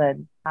other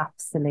than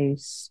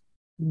absolute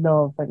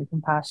love and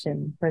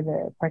compassion for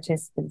the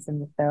participants in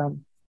the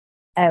film.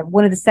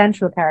 One of the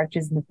central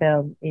characters in the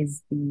film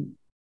is the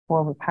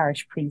former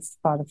parish priest,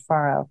 Father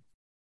Farrell.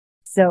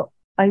 So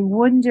I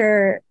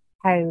wonder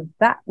how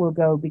that will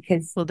go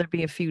because Will there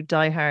be a few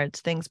diehard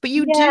things? But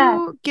you yeah,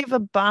 do give a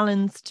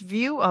balanced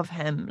view of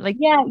him. Like,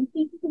 yeah,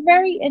 he's a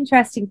very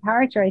interesting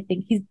character. I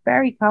think he's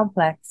very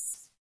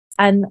complex,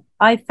 and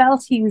I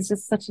felt he was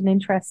just such an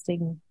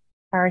interesting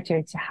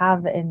character to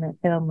have in a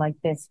film like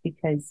this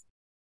because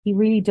he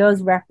really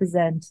does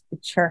represent the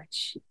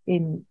church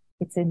in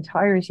its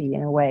entirety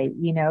in a way.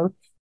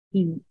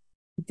 He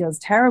does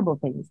terrible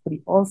things, but he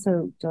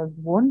also does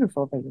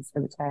wonderful things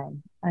for the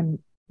town, and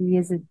he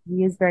is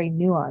very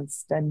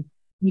nuanced, and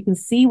you can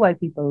see why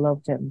people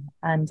loved him.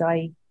 And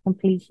I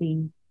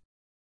completely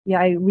yeah,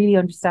 I really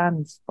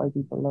understand why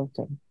people loved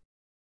him.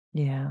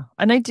 yeah.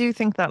 And I do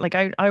think that, like,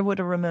 I would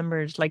have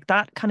remembered, like,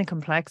 that kind of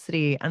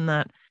complexity and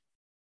that,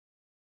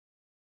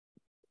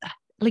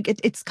 like,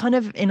 it's kind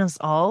of in us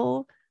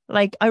all.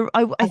 Like,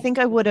 I think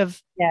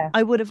Yeah.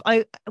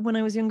 when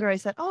I was younger, I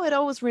said, oh, I'd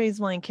always raise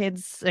my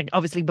kids, like,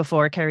 obviously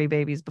before Kerry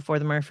babies, before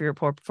the Murphy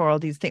Report, before all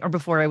these things, or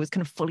before I was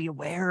kind of fully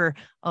aware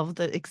of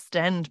the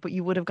extent. But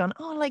you would have gone,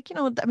 oh, like,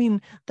 I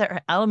mean, there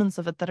are elements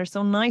of it that are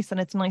so nice,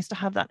 and it's nice to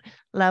have that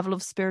level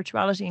of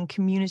spirituality and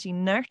community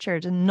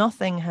nurtured, and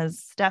nothing has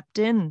stepped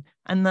in.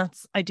 And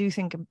that's, I do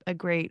think, a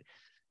great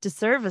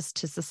disservice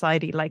to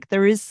society. Like,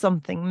 there is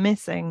something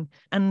missing,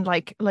 and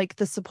like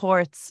the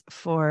supports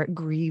for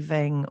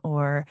grieving,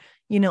 or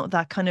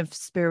that kind of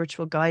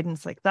spiritual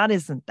guidance, like, that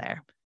isn't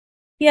there.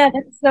 Yeah,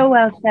 that's so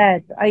well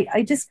said.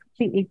 I just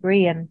completely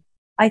agree. And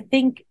I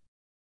think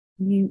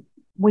you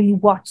when you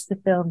watch the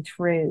film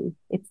through,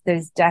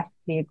 there's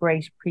definitely a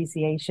great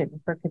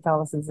appreciation for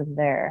Catholicism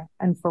there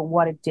and for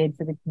what it did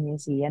for the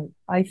community. And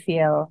I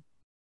feel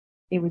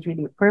it was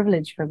really a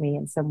privilege for me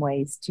in some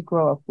ways to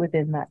grow up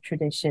within that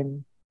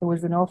tradition. There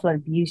was an awful lot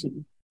of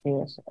beauty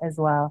to it as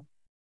well.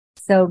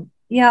 So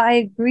yeah, I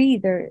agree.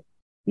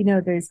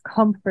 There's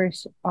comfort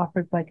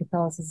offered by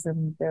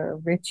Catholicism. There are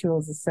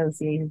rituals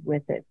associated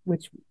with it,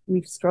 which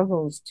we've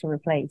struggled to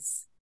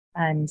replace.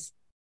 And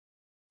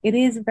it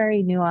is a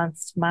very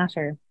nuanced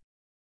matter.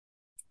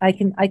 I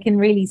can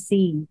really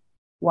see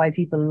why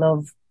people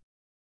love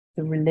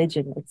the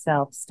religion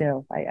itself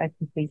still. I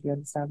completely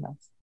understand that.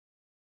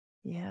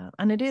 Yeah,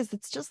 and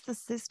it's just the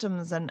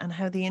systems and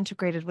how they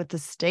integrated with the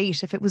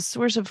state. If it was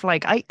sort of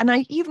like, I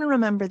even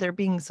remember there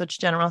being such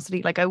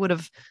generosity. Like, I would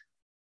have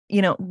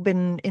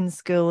been in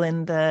school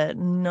in the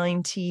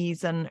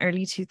 90s and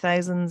early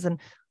 2000s, and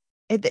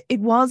it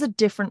was a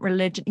different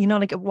religion.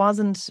 Like, it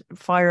wasn't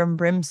fire and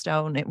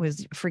brimstone. It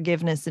was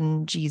forgiveness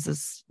in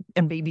Jesus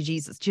and baby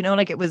Jesus.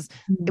 Like, it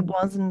Mm.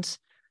 wasn't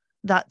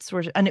that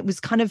sort of, and it was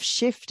kind of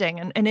shifting.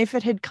 And if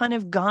it had kind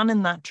of gone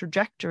in that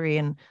trajectory,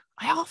 and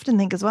I often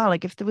think as well,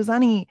 like, if there was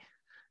any,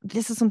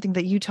 this is something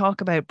that you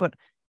talk about, but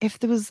if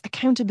there was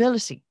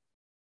accountability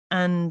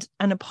and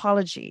an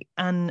apology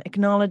and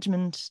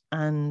acknowledgement,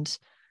 and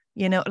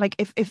like,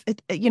 if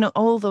it,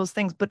 all those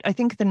things. But I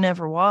think there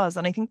never was,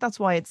 and I think that's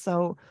why it's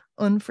so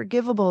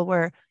unforgivable,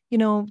 where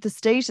the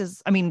state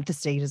is, I mean, the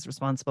state is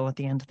responsible at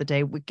the end of the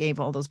day. We gave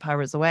all those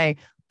powers away,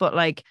 but,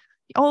 like,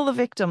 all the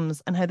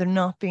victims and how they're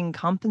not being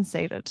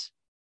compensated.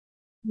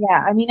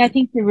 Yeah, I mean, I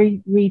think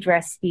the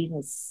redress scheme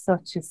is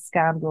such a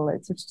scandal.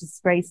 It's such a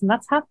disgrace, and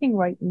that's happening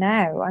right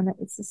now, and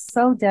it's just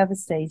so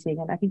devastating.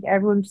 And I think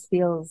everyone just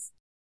feels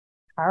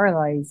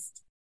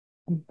paralyzed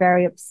and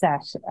very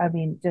upset. I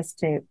mean, just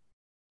to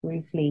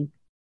briefly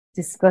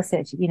discuss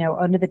it,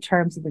 under the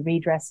terms of the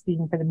redress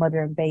scheme for the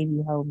mother and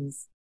baby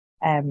homes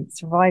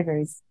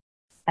survivors,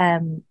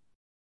 um,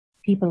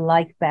 people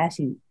like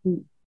Betty,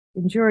 who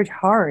endured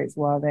horrors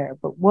while there,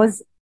 but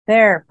was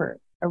there for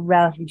a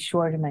relatively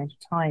short amount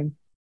of time,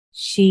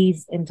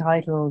 she's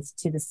entitled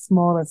to the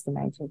smallest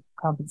amount of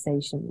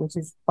compensation, which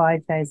is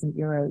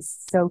 €5,000.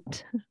 So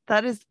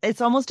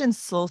It's almost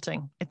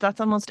insulting. That's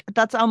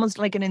almost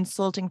like an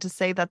insulting to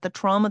say that the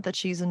trauma that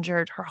she's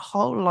endured her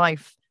whole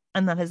life,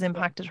 and that has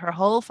impacted her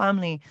whole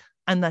family,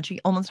 and that she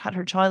almost had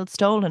her child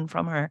stolen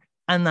from her,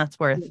 and that's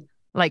worth,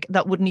 like,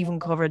 that wouldn't even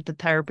cover the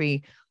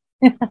therapy,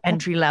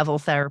 entry level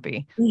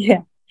therapy.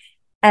 yeah,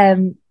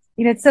 um,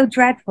 it's so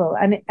dreadful.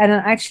 And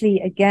actually,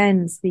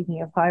 again,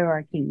 speaking of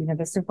hierarchy,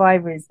 the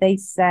survivors, they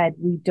said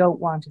we don't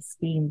want a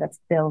scheme that's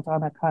built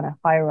on a kind of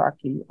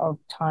hierarchy of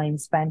time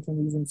spent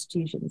in these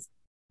institutions.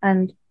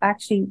 And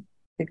actually,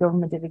 the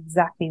government did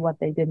exactly what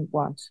they didn't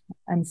want.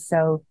 And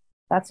so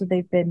that's what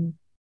they've been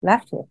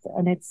left with.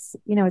 And it's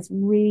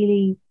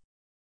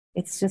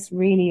just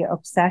really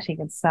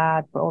upsetting and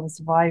sad for all the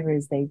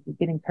survivors. They've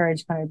been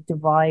encouraged to kind of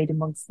divide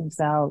amongst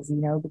themselves,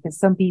 because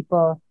some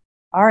people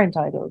are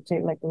entitled to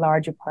like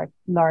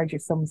larger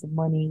sums of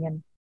money.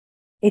 And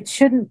it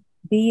shouldn't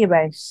be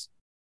about,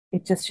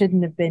 it just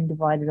shouldn't have been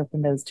divided up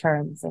in those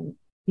terms. And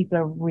people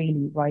are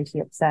really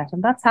rightly upset.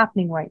 And that's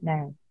happening right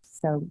now.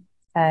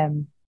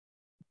 Um,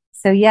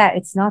 so yeah,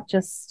 it's not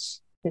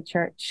just the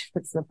church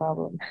that's the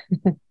problem.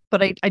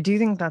 But I do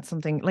think that's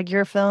something, like,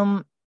 your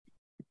film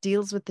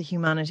deals with the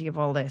humanity of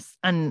all this,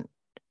 and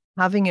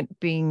having it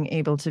being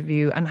able to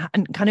view, and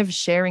kind of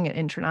sharing it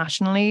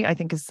internationally, I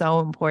think, is so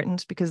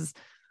important, because,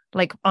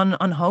 like, on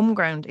home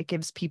ground, it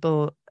gives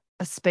people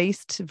a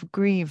space to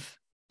grieve,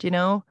 do you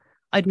know?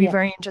 I'd be Yeah.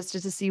 very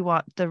interested to see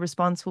what the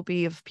response will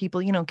be of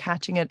people,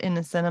 catching it in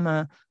a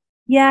cinema.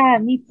 Yeah,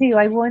 me too.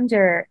 I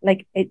wonder,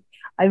 like it,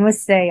 I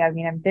must say, I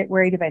mean, I'm a bit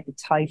worried about the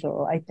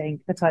title. I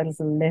think the title's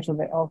a little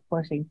bit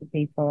off-putting for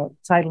people.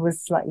 The title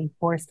was slightly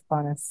forced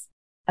upon us.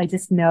 I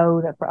just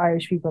know that for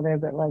Irish people, they're a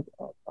bit like,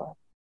 oh, oh.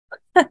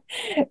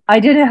 I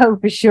don't know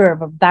for sure,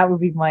 but that would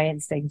be my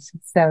instinct.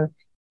 So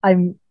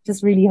I'm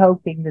just really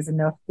hoping there's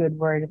enough good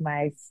word of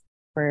mouth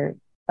for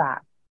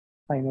that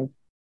kind of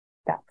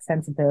that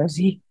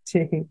sensibility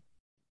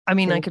I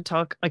mean,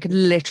 to I could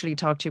literally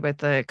talk to you about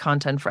the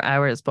content for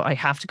hours, but I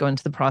have to go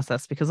into the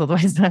process because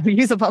otherwise I'll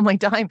use up all my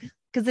time.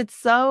 Because it's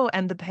so,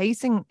 and the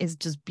pacing is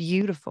just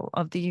beautiful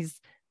of these,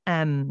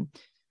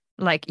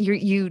 like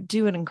you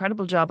do an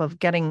incredible job of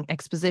getting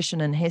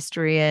exposition and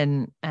history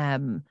in,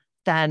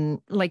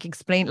 then like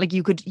explain, like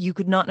you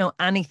could not know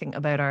anything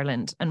about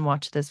Ireland and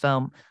watch this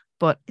film,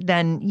 but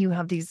then you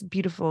have these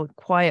beautiful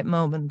quiet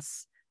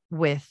moments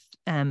with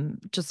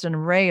just an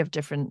array of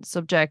different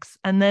subjects,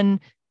 and then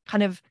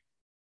kind of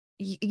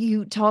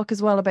you talk as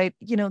well about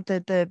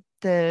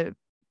the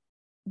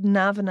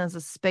Navan as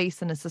a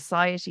space and a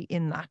society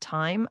in that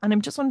time, and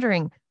I'm just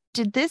wondering,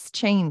 did this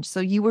change? So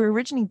you were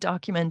originally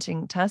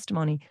documenting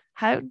testimony.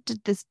 How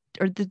did this,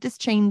 or did this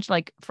change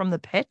like from the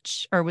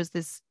pitch, or was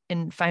this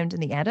found in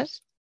the edit?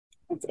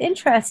 it's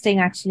interesting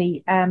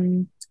actually.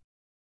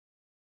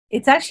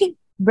 It's actually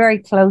very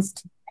close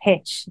to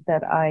pitch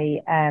that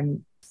I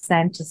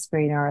sent to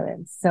Screen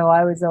Ireland. So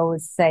I was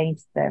always saying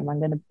to them, I'm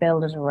going to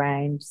build it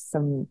around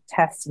some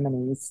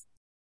testimonies.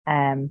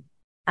 Um,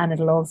 and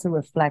it'll also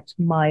reflect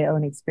my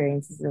own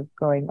experiences of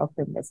growing up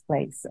in this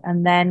place.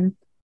 And then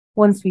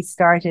once we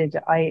started,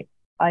 I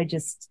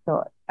just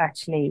thought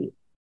actually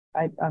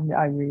I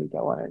really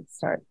don't want to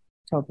start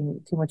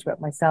talking too much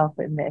about myself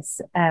in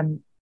this.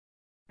 And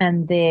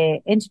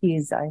the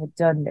interviews I had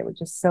done, they were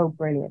just so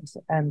brilliant.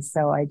 And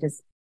so I'm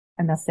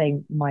not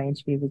saying my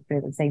interview was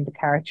brilliant, I'm saying the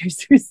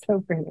characters were so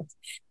brilliant.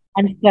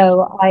 And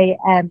so I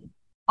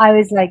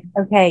was like,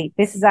 okay,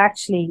 this is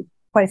actually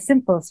quite a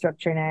simple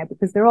structure now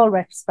because they're all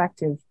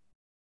retrospective.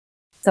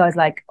 So I was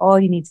like, all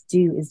you need to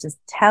do is just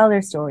tell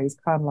their stories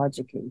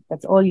chronologically.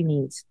 That's all you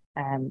need,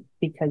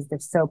 because they're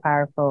so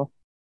powerful,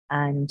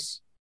 and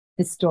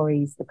the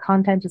stories, the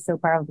content is so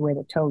powerful, the way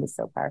they're told is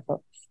so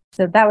powerful.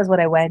 So that was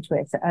what I went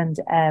with, and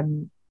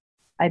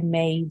I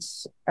made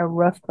a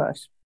rough cut,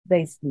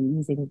 basically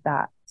using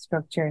that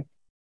structure.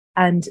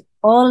 And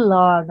all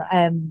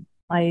along,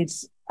 I'd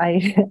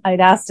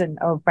asked an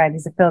old friend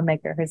who's a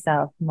filmmaker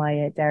herself,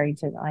 Maya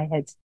Darrington. I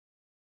had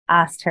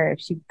asked her if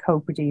she'd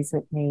co-produce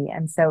with me.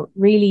 And so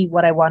really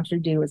what I wanted to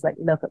do was like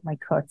look at my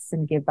cuts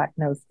and give back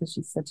notes because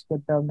she's such a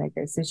good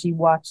filmmaker. So she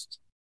watched,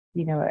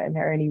 an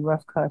early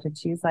rough cut, and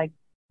she was like,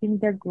 I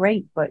think they're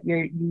great, but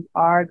you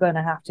are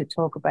gonna have to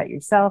talk about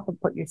yourself and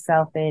put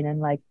yourself in and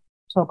like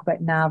talk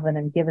about Navan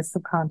and give us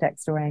some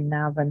context around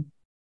Navan.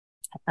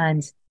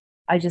 And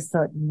I just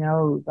thought,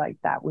 no, like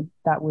that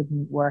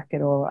wouldn't work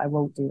at all. I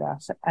won't do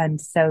that.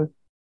 And so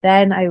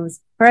then I was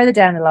further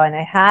down the line.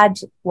 I had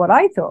what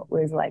I thought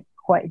was like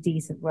quite a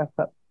decent rough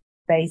up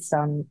based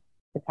on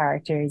the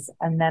characters.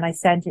 And then I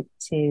sent it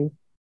to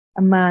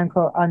a man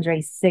called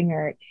Andre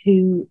Singer,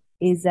 who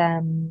is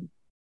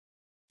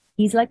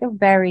he's like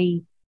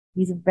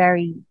he's a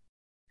very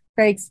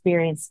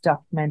experienced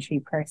documentary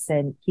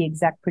person. He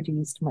exec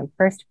produced my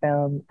first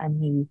film,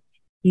 and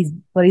he's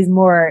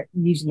more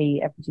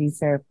usually a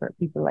producer for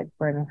people like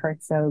Werner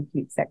Herzog. He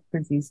exec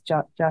produced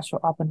Joshua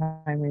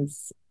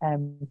Oppenheimer's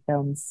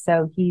films.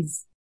 So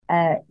he's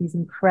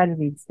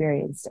incredibly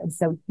experienced. And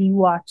so he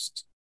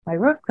watched my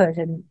rough cut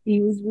and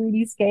he was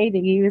really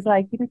scathing. He was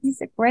like,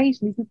 these are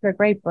great and these people are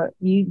great, but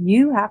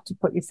you have to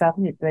put yourself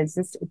in it.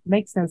 It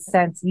makes no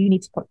sense. You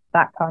need to put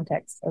that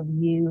context of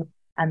you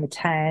and the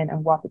town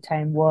and what the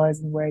town was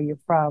and where you're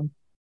from.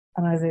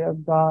 And I was like, oh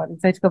God.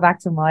 And so I had to go back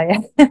to Maya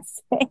and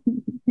say,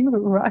 you were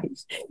right.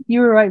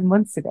 You were right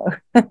months ago.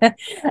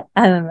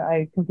 And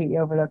I completely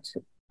overlooked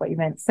what you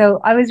meant.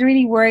 So I was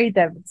really worried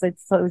that I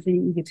thought it was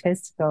really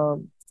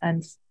egotistical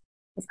and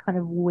was kind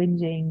of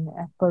whinging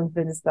at both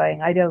of us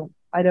going, I don't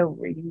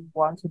really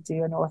want to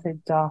do an author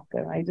doc.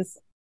 And I just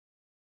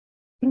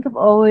think I've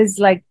always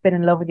like been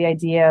in love with the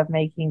idea of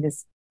making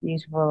this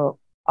beautiful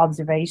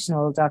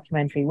observational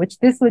documentary, which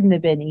this wouldn't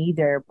have been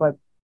either. But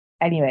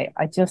anyway,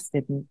 I just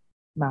didn't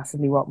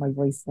massively want my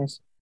voice in it.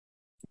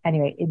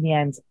 Anyway, in the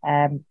end,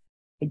 I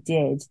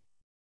did.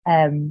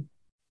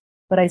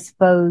 But I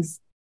suppose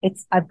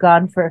I've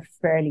gone for a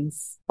fairly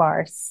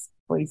sparse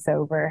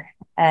voiceover.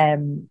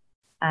 And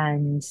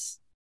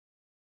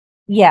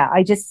yeah,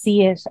 I just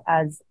see it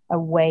as a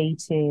way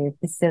to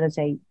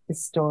facilitate the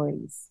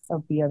stories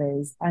of the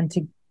others and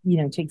to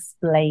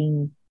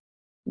explain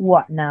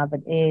what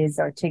Navan is,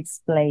 or to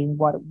explain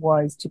what it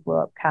was to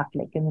grow up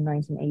Catholic in the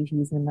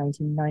 1980s and the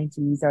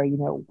 1990s, or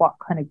what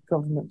kind of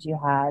government you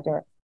had,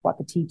 or what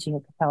the teaching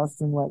of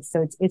Catholicism was.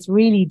 So it's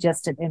really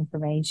just an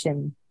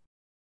information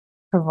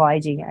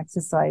providing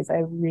exercise.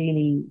 I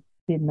really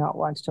did not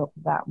want to talk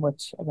that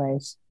much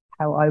about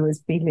how I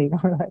was feeling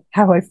or like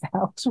how I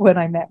felt when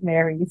I met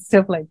Mary,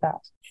 stuff like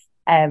that.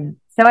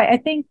 So I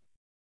think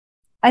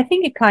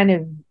it kind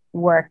of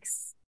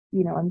works.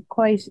 I'm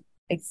quite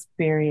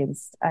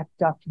experienced at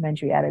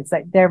documentary edits.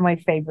 Like they're my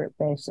favorite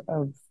bit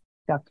of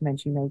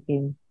documentary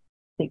making.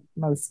 I think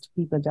most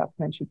people in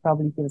documentary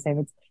probably feel the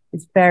same.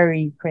 It's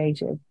very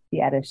creative,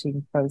 the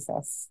editing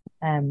process.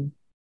 And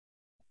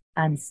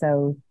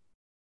so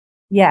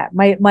yeah,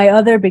 my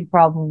other big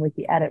problem with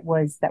the edit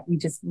was that we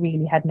just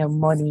really had no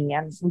money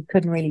and we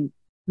didn't really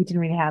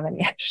have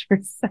any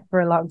editors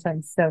for a long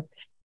time. So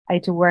I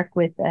had to work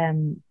with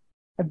a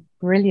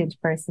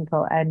brilliant person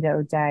called Enda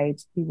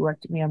O'Dowd, who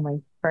worked with me on my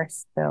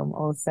first film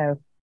also.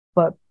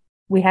 But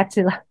we had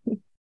to we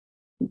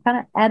kind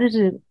of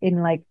edited it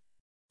in like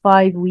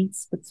 5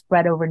 weeks, but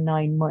spread over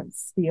 9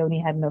 months. We only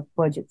had enough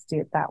budget to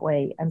do it that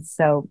way. And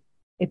so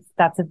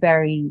that's a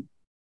very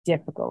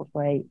difficult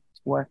way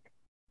to work.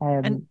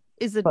 And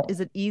is But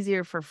it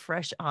easier for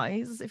fresh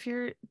eyes if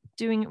you're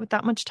doing it with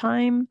that much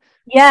time?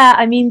 yeah,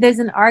 I mean, there's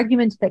an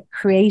argument that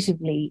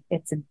creatively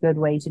it's a good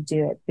way to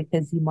do it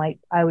because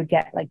I would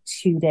get like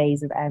 2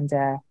 days of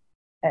Enda's,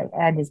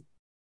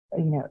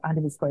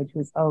 Andy was going through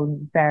his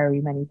own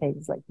very many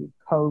things like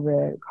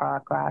COVID,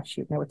 car crash,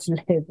 you know where to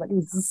live. Like it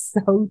was just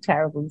so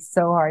terrible,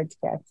 so hard to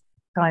get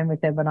time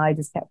with him, and I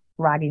just kept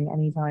dragging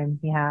any time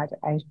he had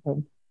out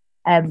of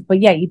him.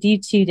 But yeah, you do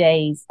 2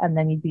 days, and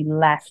then you'd be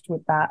left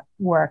with that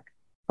work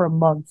for a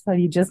month,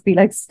 and you'd just be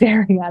like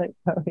staring at it,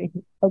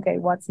 going, "Okay,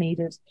 what's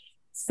needed?"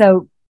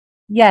 So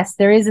yes,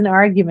 there is an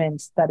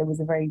argument that it was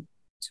a very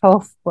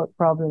tough but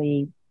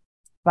probably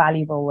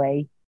valuable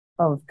way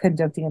of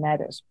conducting an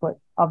edit, but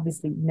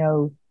obviously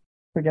no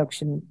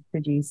production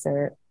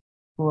producer,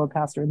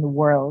 broadcaster in the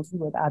world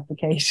would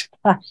advocate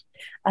that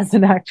as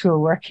an actual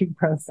working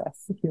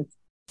process. It's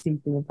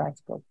deeply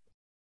impractical.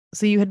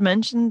 So you had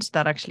mentioned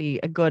that actually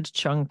a good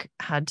chunk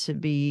had to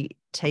be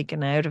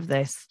taken out of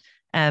this.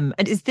 And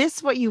is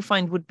this what you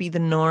find would be the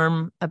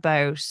norm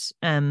about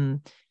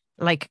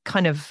like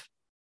kind of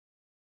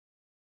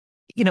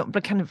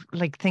but kind of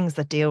like things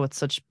that deal with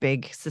such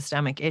big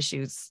systemic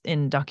issues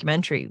in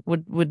documentary?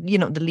 Would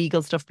the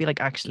legal stuff be like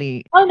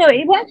actually? Oh no,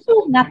 it actually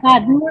wasn't that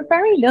bad. We were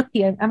very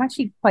lucky. I'm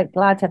actually quite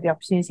glad to have the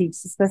opportunity to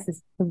discuss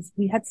this because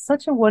we had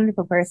such a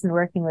wonderful person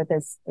working with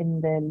us in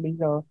the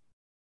legal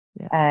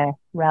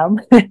realm.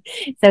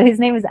 So his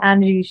name is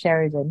Andrew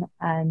Sheridan,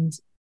 and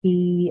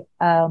he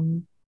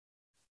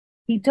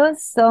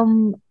does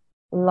some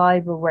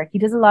live work. He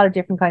does a lot of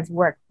different kinds of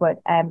work, but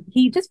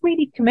he just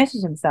really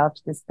committed himself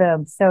to this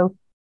film. So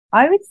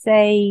I would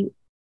say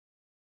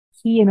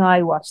he and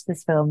I watched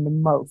this film the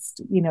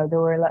most. There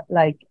were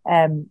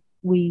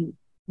we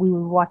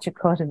would watch a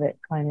cut of it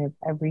kind of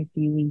every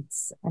few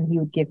weeks, and he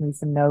would give me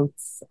some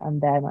notes,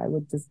 and then I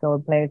would just go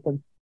and play with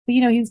them. But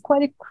he was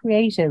quite a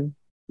creative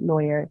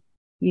lawyer,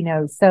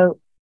 so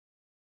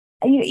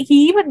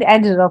he even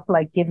ended up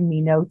like giving me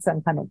notes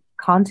on kind of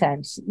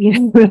content,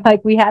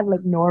 like we had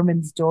like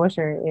Norman's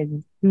daughter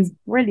in who's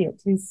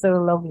brilliant, who's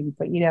so lovely,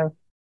 but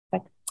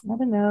like I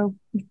don't know.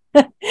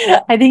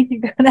 I think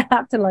you're gonna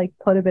have to like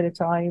put a bit of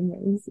time.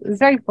 It was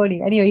very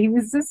funny. Anyway, he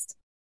was just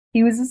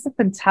a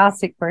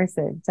fantastic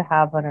person to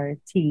have on our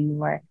team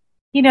where,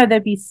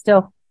 there'd be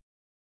stuff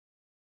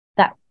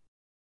that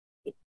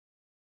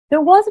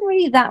there wasn't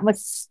really that much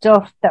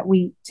stuff that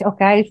we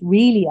took out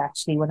really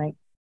actually when I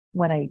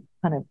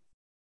kind of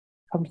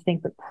come to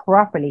think of it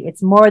properly.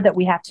 It's more that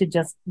we had to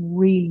just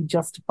really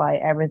justify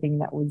everything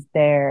that was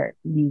there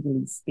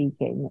legally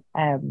speaking.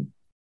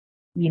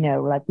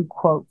 Like we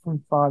quote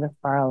from Father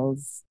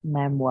Farrell's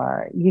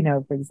memoir,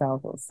 for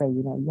example. So,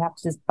 you have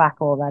to just back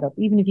all that up.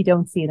 Even if you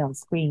don't see it on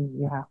screen,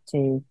 you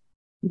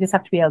just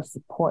have to be able to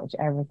support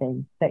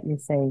everything that you're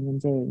saying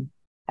and doing.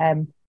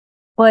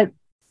 But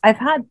I've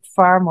had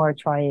far more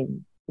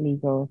trying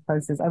legal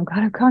process. I'm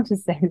kind of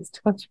conscious that it's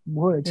touch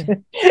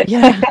wood.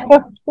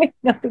 Yeah.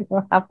 Nothing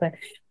will happen.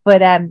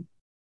 But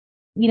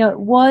it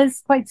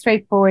was quite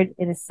straightforward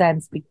in a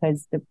sense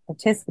because the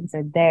participants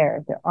are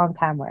there, they're on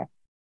camera,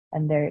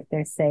 and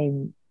they're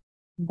saying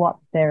what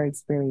their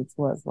experience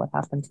was, what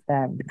happened to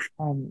them.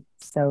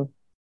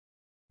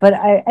 But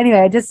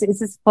it's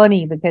just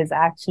funny because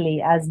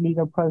actually, as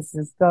legal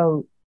processes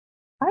go,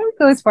 I would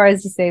go as far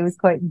as to say it was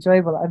quite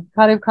enjoyable. I'm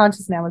kind of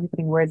conscious now when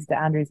putting words to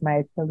Andrew's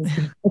mouth.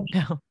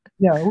 No.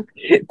 No,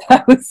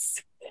 that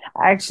was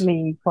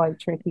actually quite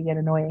tricky and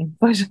annoying,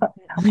 but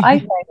I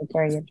find it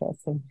very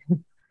interesting.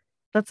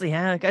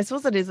 I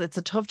suppose it is. It's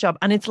a tough job,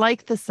 and it's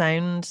like the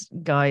sound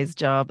guy's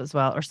job as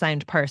well, or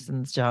sound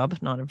person's job,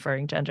 not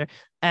inferring gender.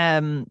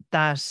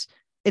 That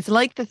it's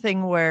like the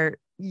thing where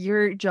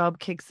your job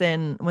kicks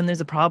in when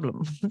there's a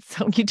problem,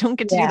 so you don't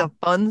get to do the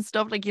fun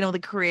stuff, like the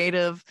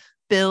creative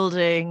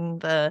building,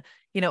 the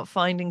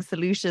finding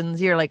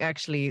solutions. You're like,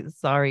 actually,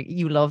 sorry,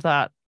 you love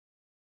that.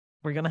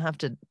 We're gonna have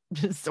to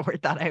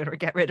sort that out or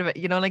get rid of it.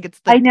 Like it's.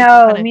 I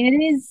know. I mean,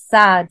 it is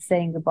sad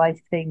saying goodbye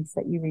to things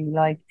that you really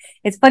like.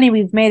 It's funny,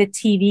 we've made a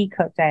TV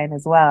cut down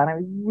as well, and I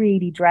was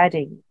really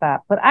dreading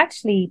that. But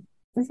actually,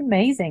 it was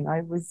amazing.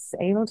 I was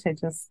able to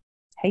just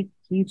take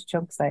huge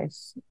chunks out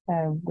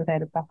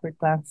without a backward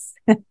glance.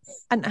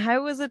 And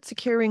how was it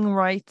securing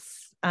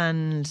rights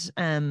and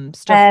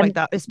stuff like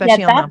that, Yeah,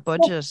 especially on that that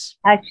stuff budget.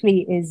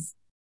 actually is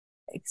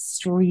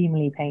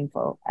extremely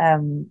painful.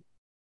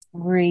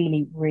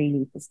 Really,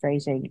 really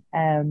frustrating.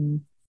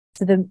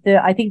 So the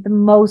I think the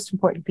most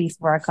important piece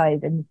of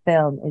archive in the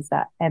film is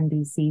that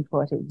NBC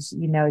footage.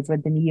 You know, it's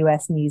when the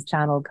US News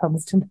Channel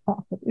comes to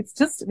mind. It's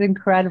just an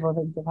incredible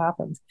thing that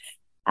happened.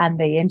 And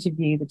they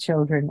interview the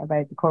children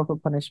about the corporal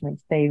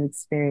punishment they've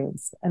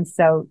experienced. And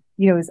so,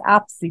 you know, it was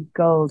absolute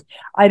gold.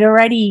 I'd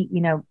already,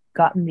 you know,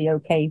 gotten the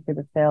okay for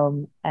the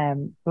film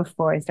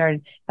before I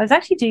started. I was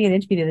actually doing an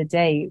interview the other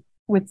day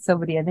with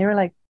somebody and they were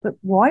like, but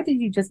why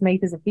did you just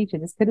make this a feature?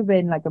 This could have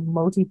been like a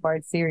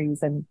multi-part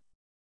series and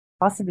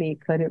possibly it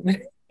could have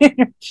been in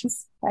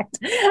retrospect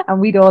and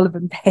we'd all have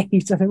been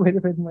paid and it would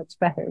have been much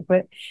better.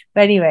 But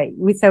anyway,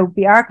 so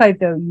the archive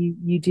though,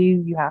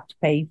 you have to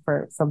pay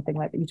for something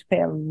like that. You have to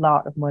pay a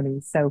lot of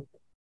money. So,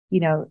 you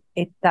know,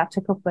 that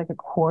took up like a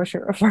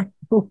quarter of our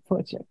whole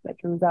budget. Like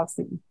it was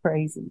absolutely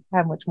crazy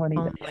how much money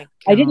Oh that my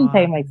I didn't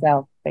pay God.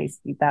 myself,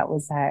 basically. That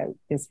was how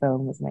this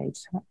film was made.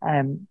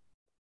 And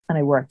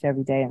I worked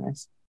every day on it.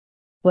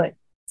 But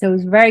so it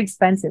was very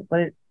expensive, but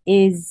it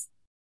is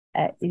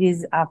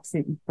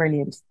absolutely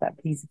brilliant,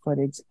 that piece of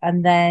footage.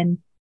 And then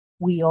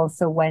we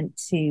also went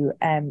to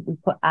we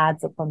put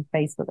ads up on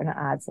Facebook, and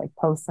ads like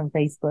posts on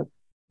Facebook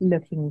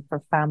looking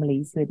for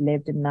families who had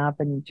lived in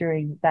Navan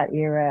during that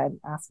era and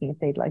asking if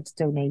they'd like to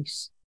donate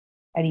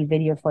any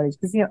video footage,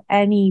 because you know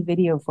any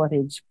video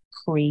footage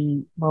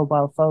pre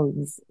mobile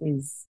phones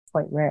is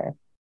quite rare.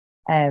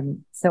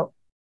 So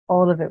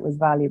all of it was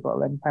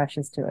valuable and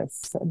precious to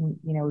us, and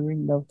you know we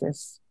really loved it.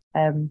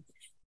 Um,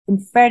 in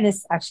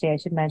fairness, actually, I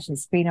should mention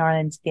Screen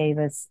Ireland gave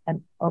us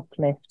an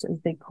uplift,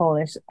 as they call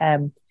it,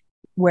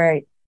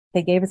 where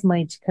they gave us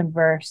money to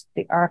convert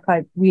the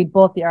archive. We had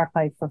bought the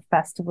archive for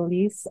festival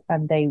use,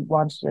 and they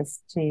wanted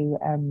us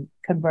to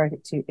convert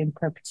it to in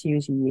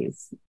perpetuity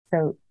use.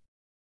 So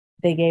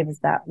they gave us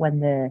that when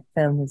the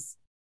film was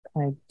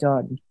kind of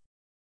done.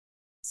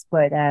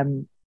 But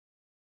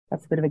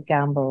that's a bit of a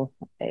gamble.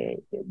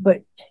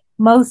 But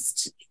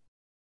most,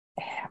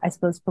 I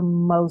suppose, for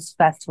most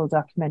festival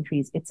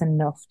documentaries, it's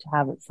enough to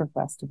have it for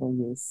festival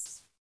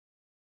use.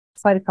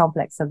 It's quite a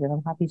complex subject.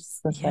 I'm happy to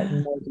discuss that in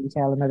Yeah. more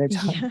detail another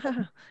time.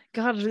 Yeah.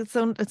 God,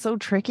 it's so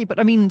tricky. But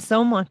I mean,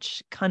 so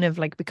much kind of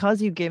like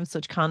because you give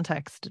such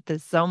context,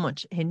 there's so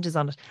much hinges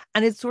on it.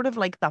 And it's sort of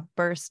like that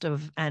burst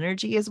of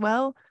energy as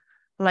well.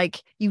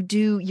 Like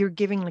you're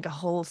giving like a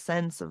whole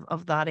sense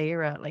of that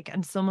era. Like,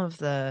 and some of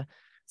the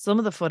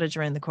footage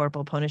around the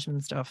corporal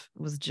punishment stuff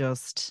was It's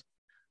just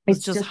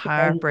just amazing.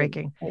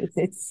 heartbreaking.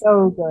 It's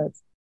so good.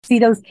 See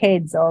those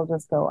kids all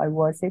just go, I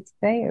was it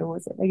today, or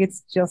was it like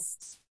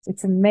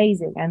it's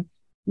amazing. And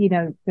you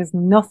know, there's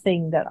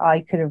nothing that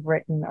I could have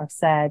written or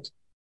said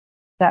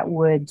that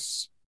would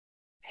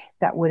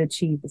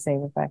achieve the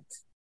same effect.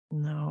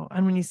 No.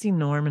 And when you see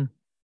Norman,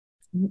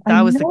 I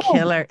that was the know,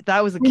 killer.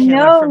 That was a I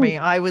killer for know. me.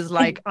 I was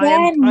like,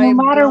 Again, I no am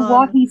matter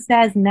what gone. he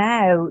says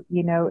now,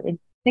 you know, in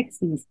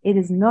 '60s, it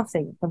is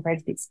nothing compared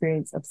to the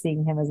experience of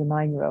seeing him as a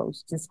 9-year-old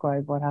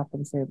describe what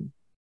happened to him.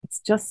 It's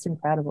just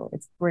incredible.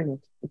 It's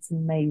brilliant. It's an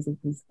amazing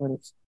piece of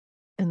footage.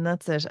 And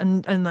that's it.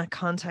 And that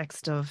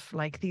context of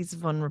like these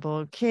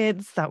vulnerable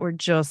kids that were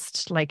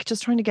just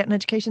trying to get an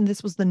education.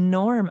 This was the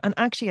norm. And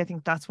actually, I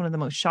think that's one of the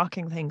most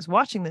shocking things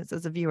watching this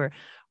as a viewer,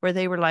 where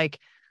they were like,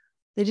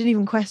 they didn't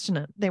even question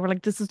it. They were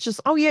like, this is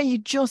just, oh yeah, you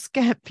just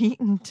get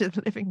beaten to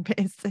the living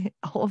bits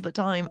all the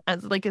time I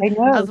as know.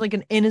 like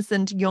an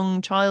innocent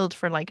young child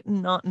for like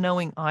not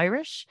knowing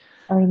Irish.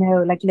 I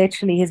know. Like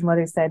literally his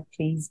mother said,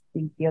 please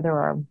beat the other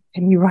arm.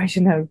 Can you write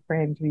a note for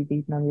him to be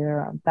beaten on the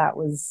other arm? That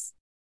was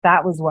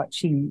what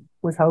she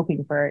was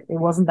hoping for. It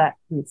wasn't that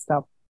he would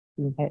stop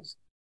being hit.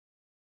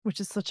 Which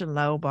is such a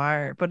low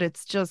bar. But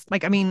it's just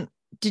like, I mean,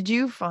 did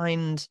you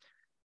find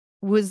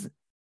was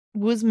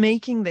was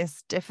making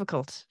this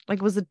difficult?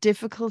 Like, was it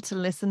difficult to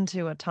listen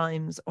to at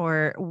times,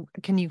 or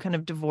can you kind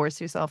of divorce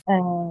yourself?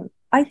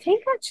 I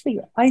think actually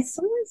I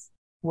sometimes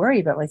worry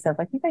about myself.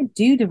 I think I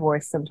do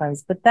divorce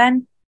sometimes, but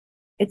then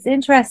it's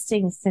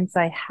interesting since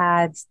I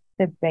had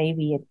the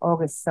baby in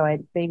August, so I had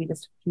a baby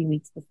just a few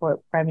weeks before it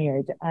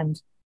premiered,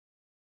 and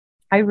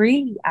I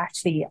really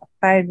actually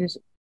found it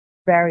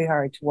very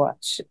hard to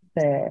watch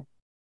the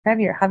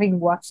premiere, having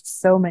watched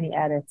so many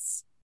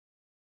edits.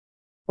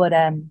 But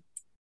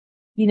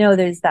you know,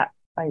 there's that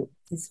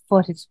this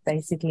footage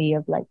basically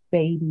of like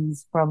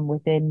babies from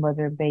within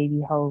mother and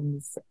baby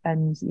homes,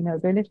 and you know,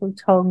 their little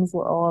tongues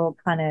were all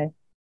kind of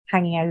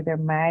hanging out of their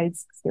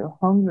mouths because they were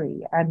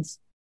hungry. And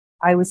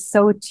I was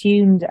so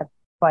attuned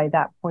by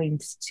that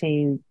point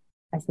to,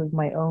 I suppose,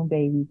 my own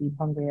baby being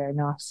hungry or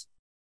not.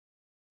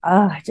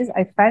 I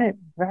found it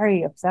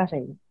very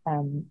upsetting.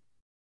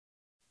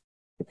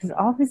 Because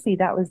obviously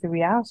that was the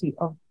reality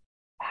of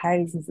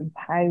thousands and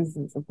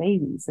thousands of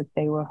babies, that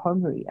they were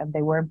hungry and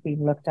they weren't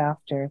being looked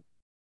after.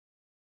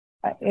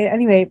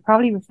 Anyway, it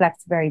probably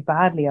reflects very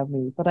badly on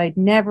me, but I'd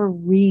never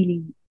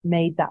really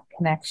made that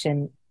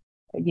connection,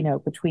 you know,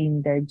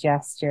 between their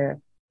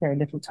gesture, their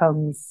little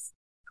tongues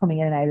coming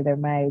in and out of their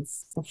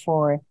mouths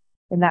before.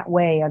 in that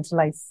way until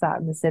I sat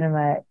in the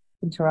cinema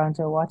in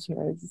Toronto watching it.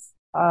 It was just,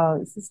 oh,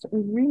 it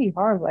was really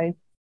horrible. I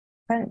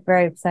found it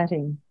very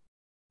upsetting.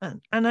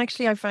 And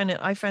actually, I found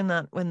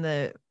that when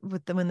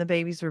the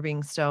babies were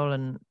being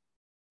stolen,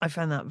 I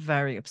found that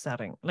very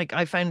upsetting. Like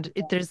I found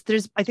it,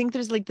 I think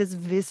there's like this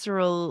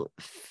visceral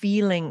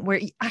feeling where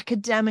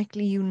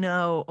academically,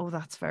 oh,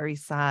 that's very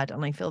sad.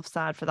 And I feel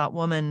sad for that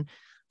woman.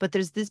 But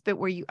there's this bit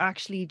where you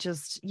actually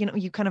just,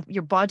 you kind of,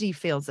 your body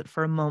feels it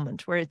for a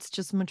moment where it's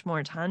just much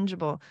more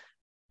tangible.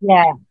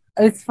 Yeah.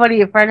 It's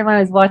funny, a friend of mine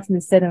was watching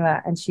the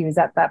cinema and she was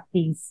at that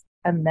piece,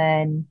 and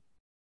then,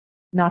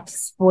 not to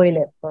spoil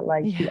it, but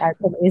like the Yeah.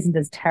 outcome isn't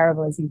as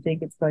terrible as you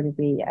think it's going to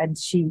be. And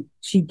she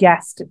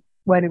guessed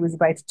when it was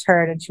about to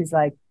turn, and she was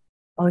like,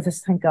 "Oh,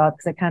 just thank God,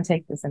 because I can't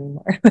take this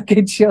anymore." Like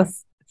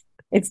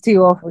it's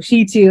too awful.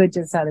 She too had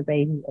just had a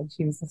baby, and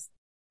she was just,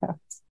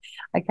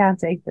 I can't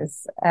take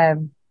this.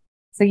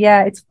 So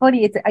yeah, it's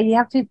funny. It's you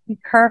have to be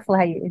careful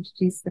how you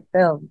introduce the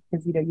film,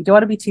 because you don't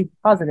want to be too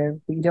positive,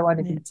 but you don't want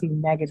to be Yeah. too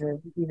negative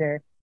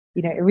either.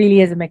 It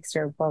really is a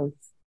mixture of both.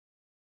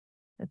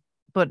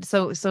 But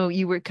so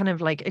you were kind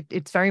of like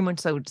it's very much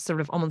so sort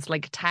of almost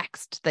like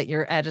text that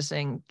you're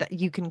editing that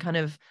you can kind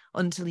of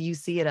until you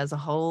see it as a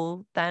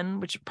whole then,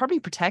 which probably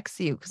protects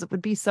you because it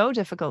would be so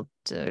difficult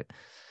to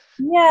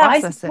Yeah, I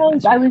process it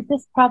suppose I better. was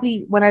just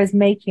probably, when I was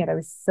making it, I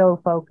was so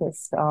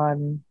focused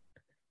on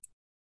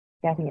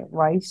getting it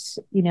right.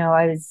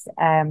 I was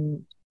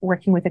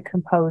working with a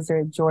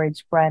composer,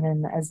 George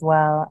Brennan, as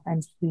well,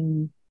 and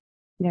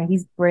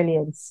he's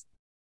brilliant.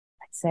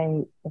 I'd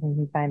say, I think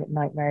he found it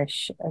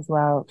nightmarish as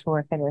well to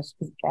work in it,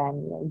 because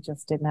again, he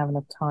just didn't have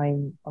enough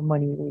time or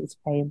money really to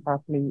pay him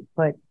properly.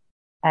 But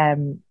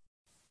um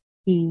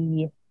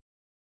he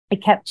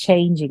it kept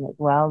changing as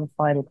well, the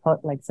final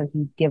cut. Like, so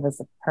he'd give us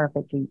a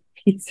perfectly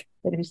piece of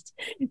finished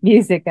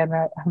music, and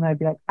I'd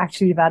be like,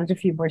 actually, you've added a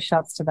few more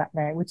shots to that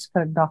now, which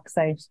kind of knocks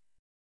out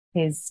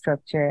his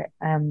structure.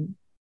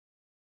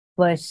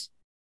 But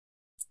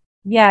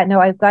yeah, no,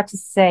 I've got to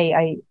say,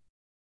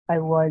 I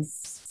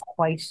was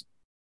quite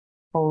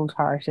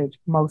cold-hearted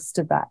most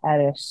of that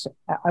edit.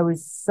 I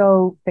was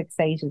so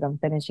fixated on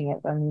finishing it,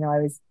 and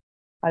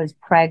I was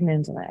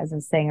pregnant, and as I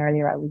was saying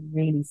earlier, I was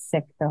really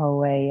sick the whole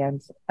way,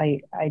 and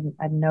I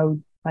had no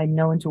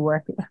one to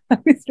work with. I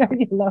was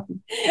very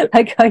alone.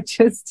 Like,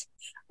 it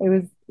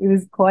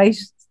was quite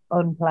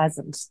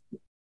unpleasant.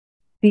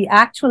 The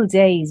actual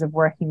days of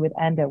working with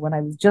Enda, when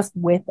I was just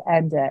with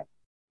Enda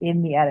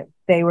in the edit,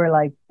 they were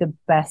like the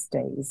best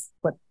days.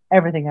 But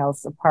everything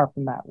else apart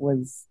from that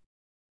was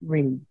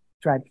really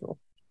dreadful.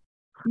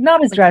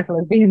 Not as Like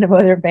dreadful as being a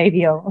mother and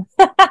baby home.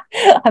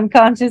 I'm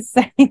conscious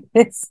saying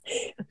this,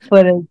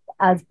 but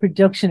as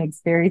production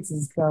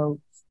experiences go,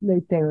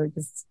 like, it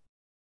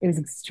was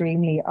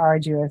extremely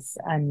arduous,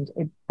 and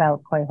it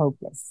felt quite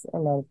hopeless a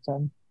lot of the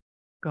time.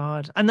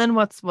 God. And then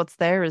what's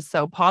there is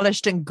so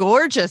polished and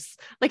gorgeous.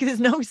 Like there's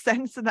no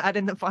sense of that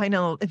in the I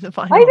final know, it's so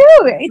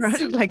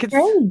product. Like it's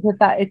strange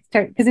that it's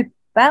because it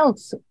felt,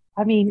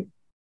 I mean,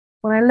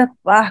 when I look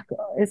back,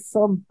 it's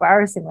so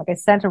embarrassing. Like, I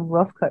sent a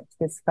rough cut to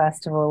this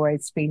festival where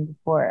I'd screened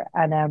before,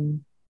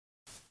 and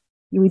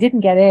we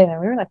didn't get in,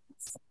 and we were like,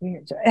 "That's so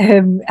weird."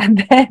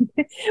 And then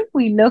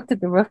we looked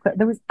at the rough cut.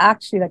 There was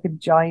actually like a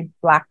giant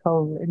black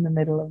hole in the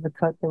middle of the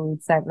cut that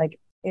we'd sent. Like,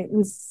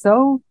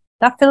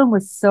 that film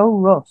was so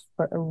rough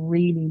for a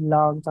really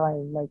long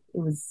time. Like, it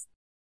was.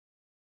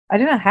 I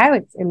don't know how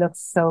it looks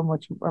so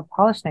much more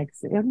polished now,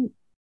 because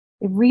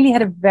it really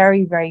had a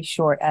very, very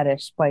short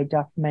edit by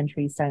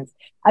documentary standards.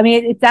 I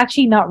mean, it's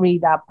actually not really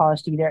that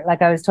polished either.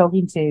 Like, I was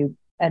talking to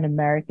an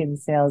American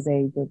sales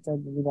agent,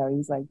 and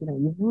he's like,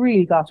 you've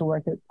really got to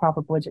work at a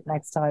proper budget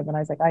next time. And I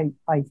was like,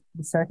 I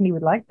certainly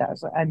would like that.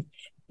 And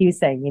he was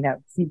saying,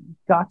 you've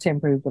got to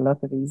improve the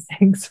look of these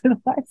things. And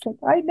I was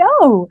like, I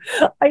know,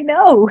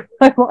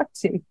 I want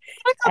to.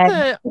 I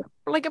thought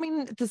And I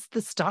mean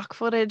the stock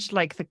footage,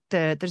 like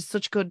there's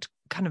such good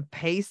kind of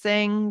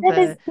pacing. yeah,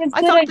 there's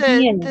I good thought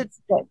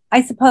ideas, but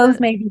I suppose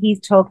the maybe he's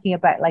talking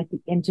about like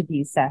the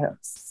interview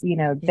setups. They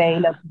yeah.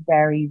 look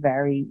very,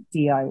 very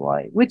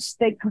DIY, which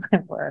they kind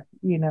of were.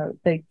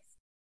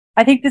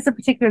 I think there's a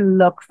particular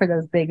look for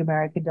those big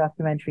American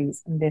documentaries,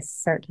 and this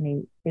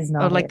certainly is Oh,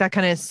 not like it. that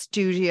kind of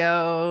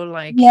studio,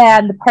 like Yeah,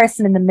 and the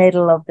person in the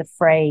middle of the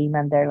frame,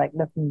 and they're like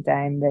looking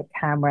down the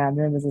camera, and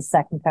then there's a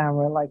second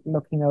camera like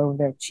looking over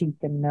their cheek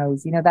and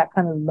nose. That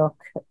kind of look.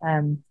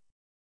 Um,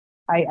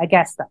 I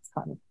guess that's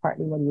kind of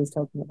partly what he was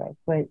talking about.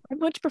 But I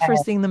much prefer uh,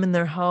 seeing them in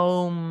their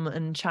home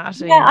and yeah,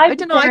 chatting. I I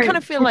don't know. I prefer. kind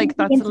of feel I like think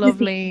the that's a intimacy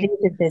lovely.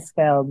 created this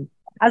film.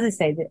 As I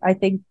say, I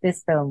think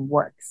this film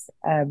works.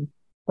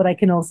 But I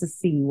can also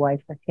see why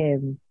for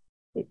him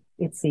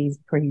it seems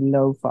pretty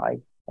lo-fi.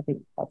 I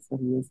think that's what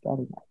he was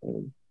getting at,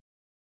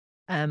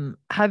 really.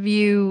 Have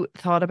you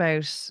thought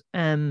about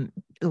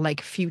like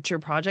future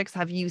projects?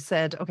 Have you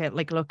said, okay,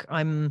 like look,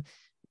 I'm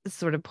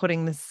sort of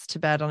putting this to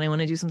bed and I want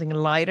to do something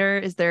lighter?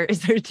 Is there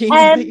things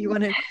that you Um,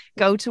 want to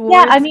go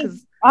yeah, I towards? mean,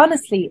 Because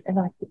honestly,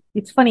 like,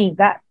 it's funny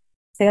that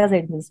sales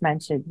agent just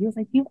mentioned. He was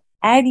like, "You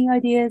any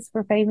ideas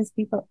for famous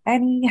people?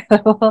 Any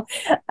at all?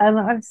 And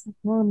I was like,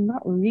 well,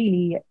 not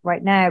really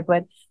right now,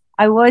 but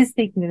I was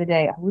thinking the other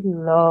day, I would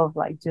love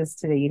like just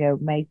to,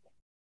 make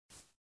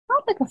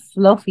not like a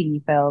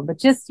fluffy film, but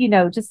just,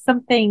 just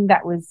something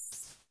that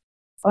was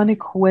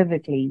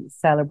unequivocally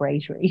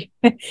celebratory.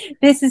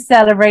 This is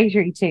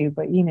celebratory too,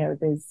 but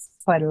there's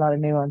quite a lot of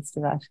nuance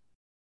to that.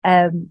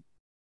 Um,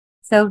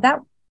 so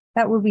that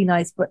would be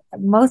nice, but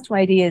most of my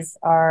ideas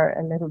are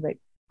a little bit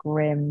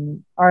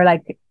grim, or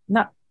like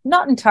not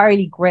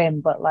entirely grim,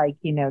 but like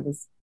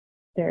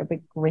they're a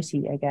bit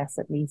gritty, I guess,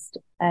 at least.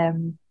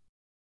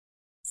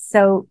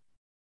 So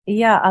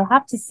yeah, I'll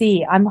have to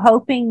see. I'm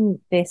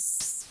hoping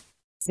this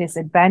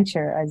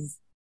adventure, as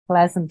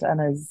pleasant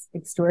and as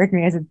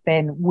extraordinary as it's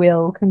been,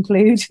 will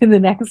conclude in the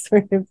next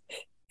sort of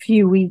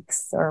few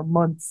weeks or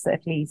months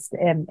at least.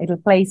 It'll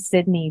play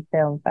Sydney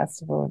Film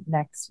Festival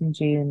next in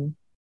June,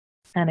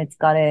 and it's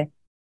got a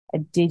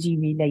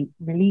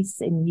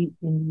release in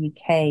the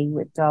UK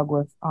with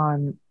Dogwolf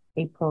on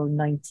April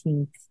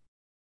 19th.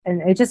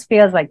 And it just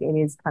feels like it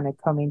is kind of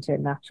coming to a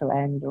natural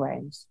end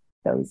around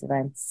those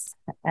events.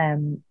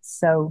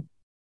 So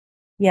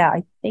yeah,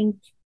 I think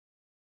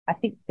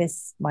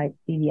this might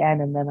be the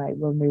end, and then I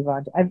will move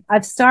on.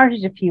 I've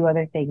started a few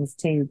other things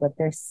too, but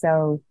they're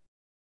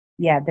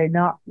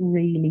not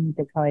really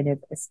the kind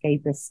of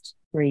escapist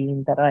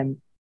dream that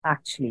I'm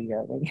actually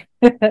learning.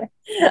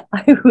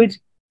 I would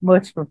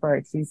much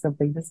prefer to do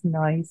something just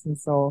nice and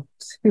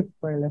soft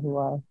for a little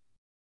while.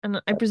 And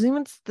I presume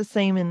it's the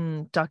same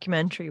in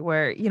documentary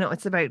where,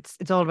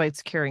 it's all about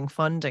securing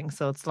funding.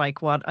 So it's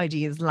like what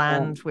ideas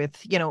land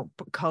with,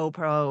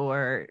 co-pro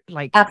or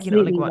like, like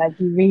Absolutely, what. like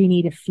you really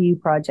need a few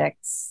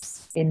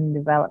projects in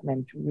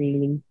development,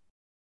 really.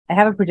 I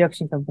have a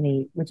production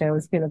company, which I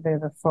always feel a bit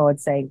of a fraud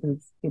saying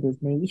because it is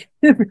me,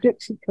 the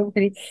production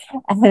company.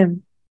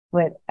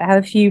 But I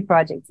have a few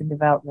projects in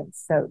development.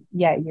 So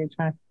yeah, you're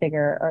trying to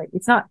figure, or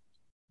it's not,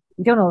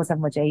 you don't always have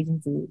much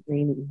agency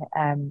really.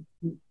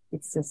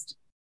 It's just,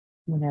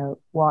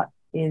 what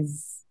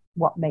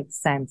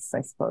makes sense,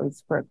 I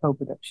suppose, for a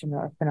co-production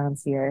or a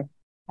financier,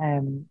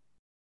 how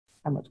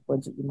much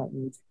budget you might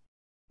need.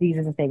 These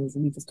are the things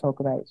we just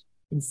talk about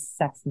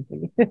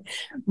incessantly,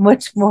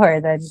 much more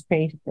than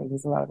creative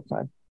things a lot of the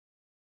time.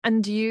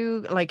 And do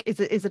you like, is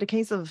it a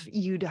case of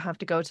you'd have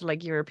to go to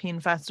like European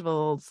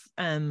festivals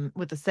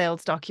with a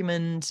sales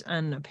document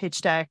and a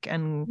pitch deck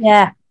and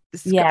Yeah,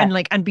 yeah.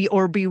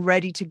 be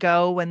ready to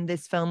go when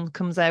this film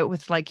comes out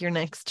with like your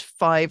next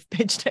 5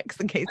 pitch decks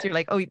in case you're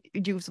like, oh,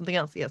 you do something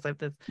else? Yes, I have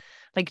this.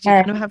 Like, do you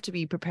kind of have to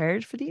be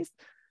prepared for these?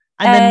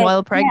 And then while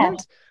Yeah,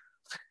 pregnant?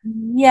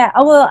 yeah.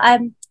 Oh well,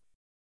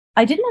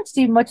 I didn't have to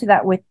do much of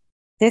that with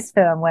this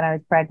film when I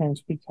was pregnant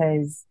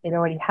because it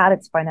already had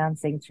its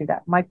financing through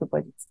that micro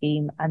budget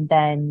scheme, and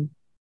then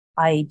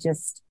you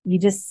just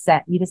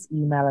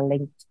email a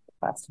link to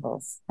the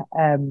festivals,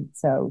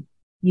 so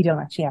you don't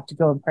actually have to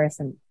go in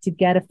person to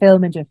get a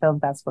film into a film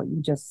festival.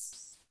 You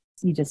just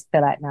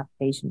fill out an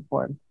application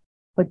form,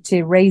 but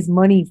to raise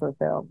money for a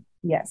film,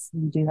 yes,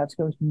 you do have to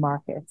go to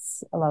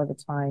markets a lot of the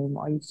time,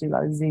 or you have to do a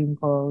lot of Zoom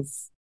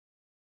calls.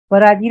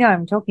 But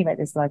I'm talking about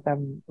this like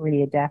I'm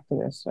really adept at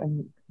it.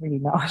 I'm really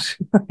not.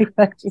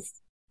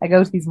 I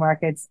go to these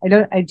markets.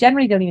 I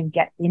generally don't even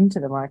get into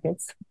the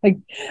markets, like,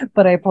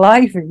 but I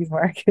apply for these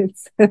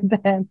markets and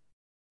then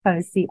kind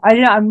of see. I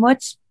don't know. I'm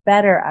much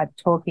better at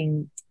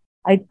talking.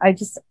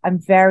 I'm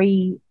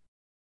very.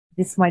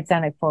 This might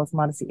sound like false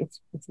modesty.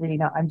 It's really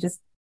not. I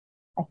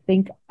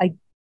think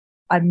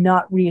I'm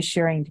not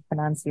reassuring to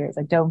financiers.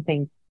 I don't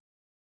think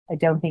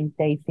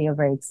they feel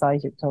very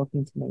excited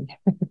talking to me,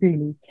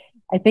 really.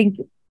 I think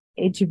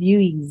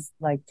interviewees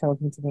like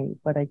talking to me,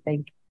 but I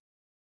think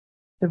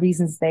the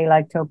reasons they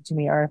like talking to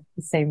me are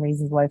the same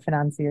reasons why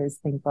financiers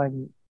think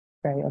I'm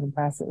very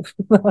unimpressive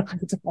a lot of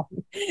the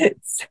time.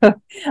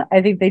 So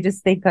I think they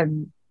just think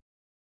I'm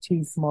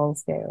too small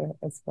scale,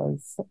 I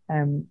suppose,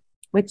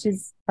 which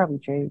is probably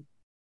true.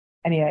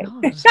 Anyway,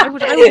 I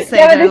would say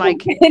yeah, they're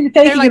like turn.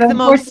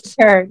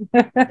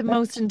 the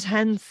most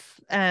intense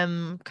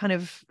kind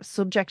of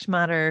subject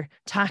matter,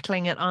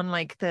 tackling it on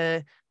like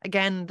the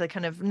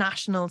kind of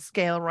national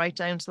scale right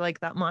down to like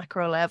that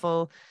macro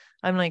level.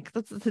 I'm like,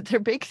 they're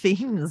big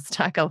themes to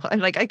tackle.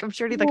 I'm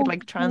surely that could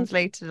like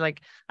translate to like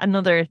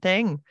another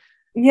thing.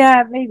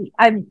 Yeah, maybe.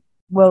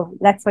 Well,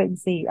 let's wait and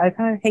see. I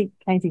kind of hate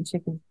counting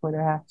chickens before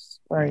they're hatched,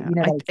 or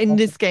Yeah, like in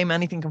this game,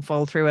 anything can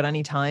fall through at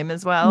any time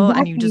as well,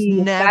 and you just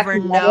exactly, never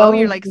exactly. know.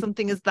 You're like,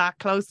 something is that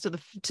close to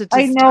to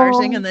I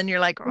starting, know, and then you're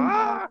like,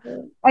 ah.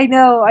 I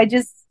know. I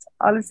just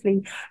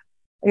honestly,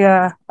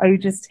 yeah, I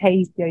just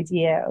hate the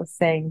idea of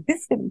saying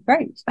this is gonna be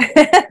great.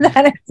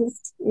 That it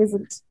just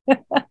isn't.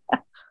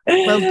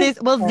 This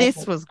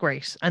was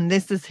great, and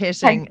this is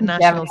hitting Thank you, Gemma.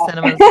 national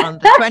cinemas on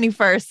the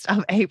 21st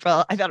of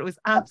April. I thought it was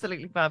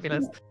absolutely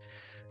fabulous.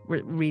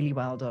 Really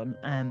well done.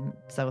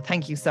 So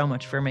thank you so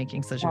much for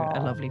making such a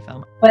lovely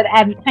film. But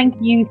thank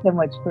you so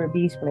much for a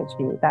beautiful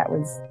interview. That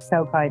was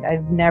so kind.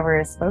 I've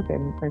never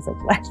spoken for such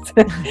length.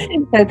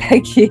 So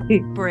thank you.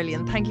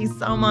 Brilliant. Thank you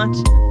so much.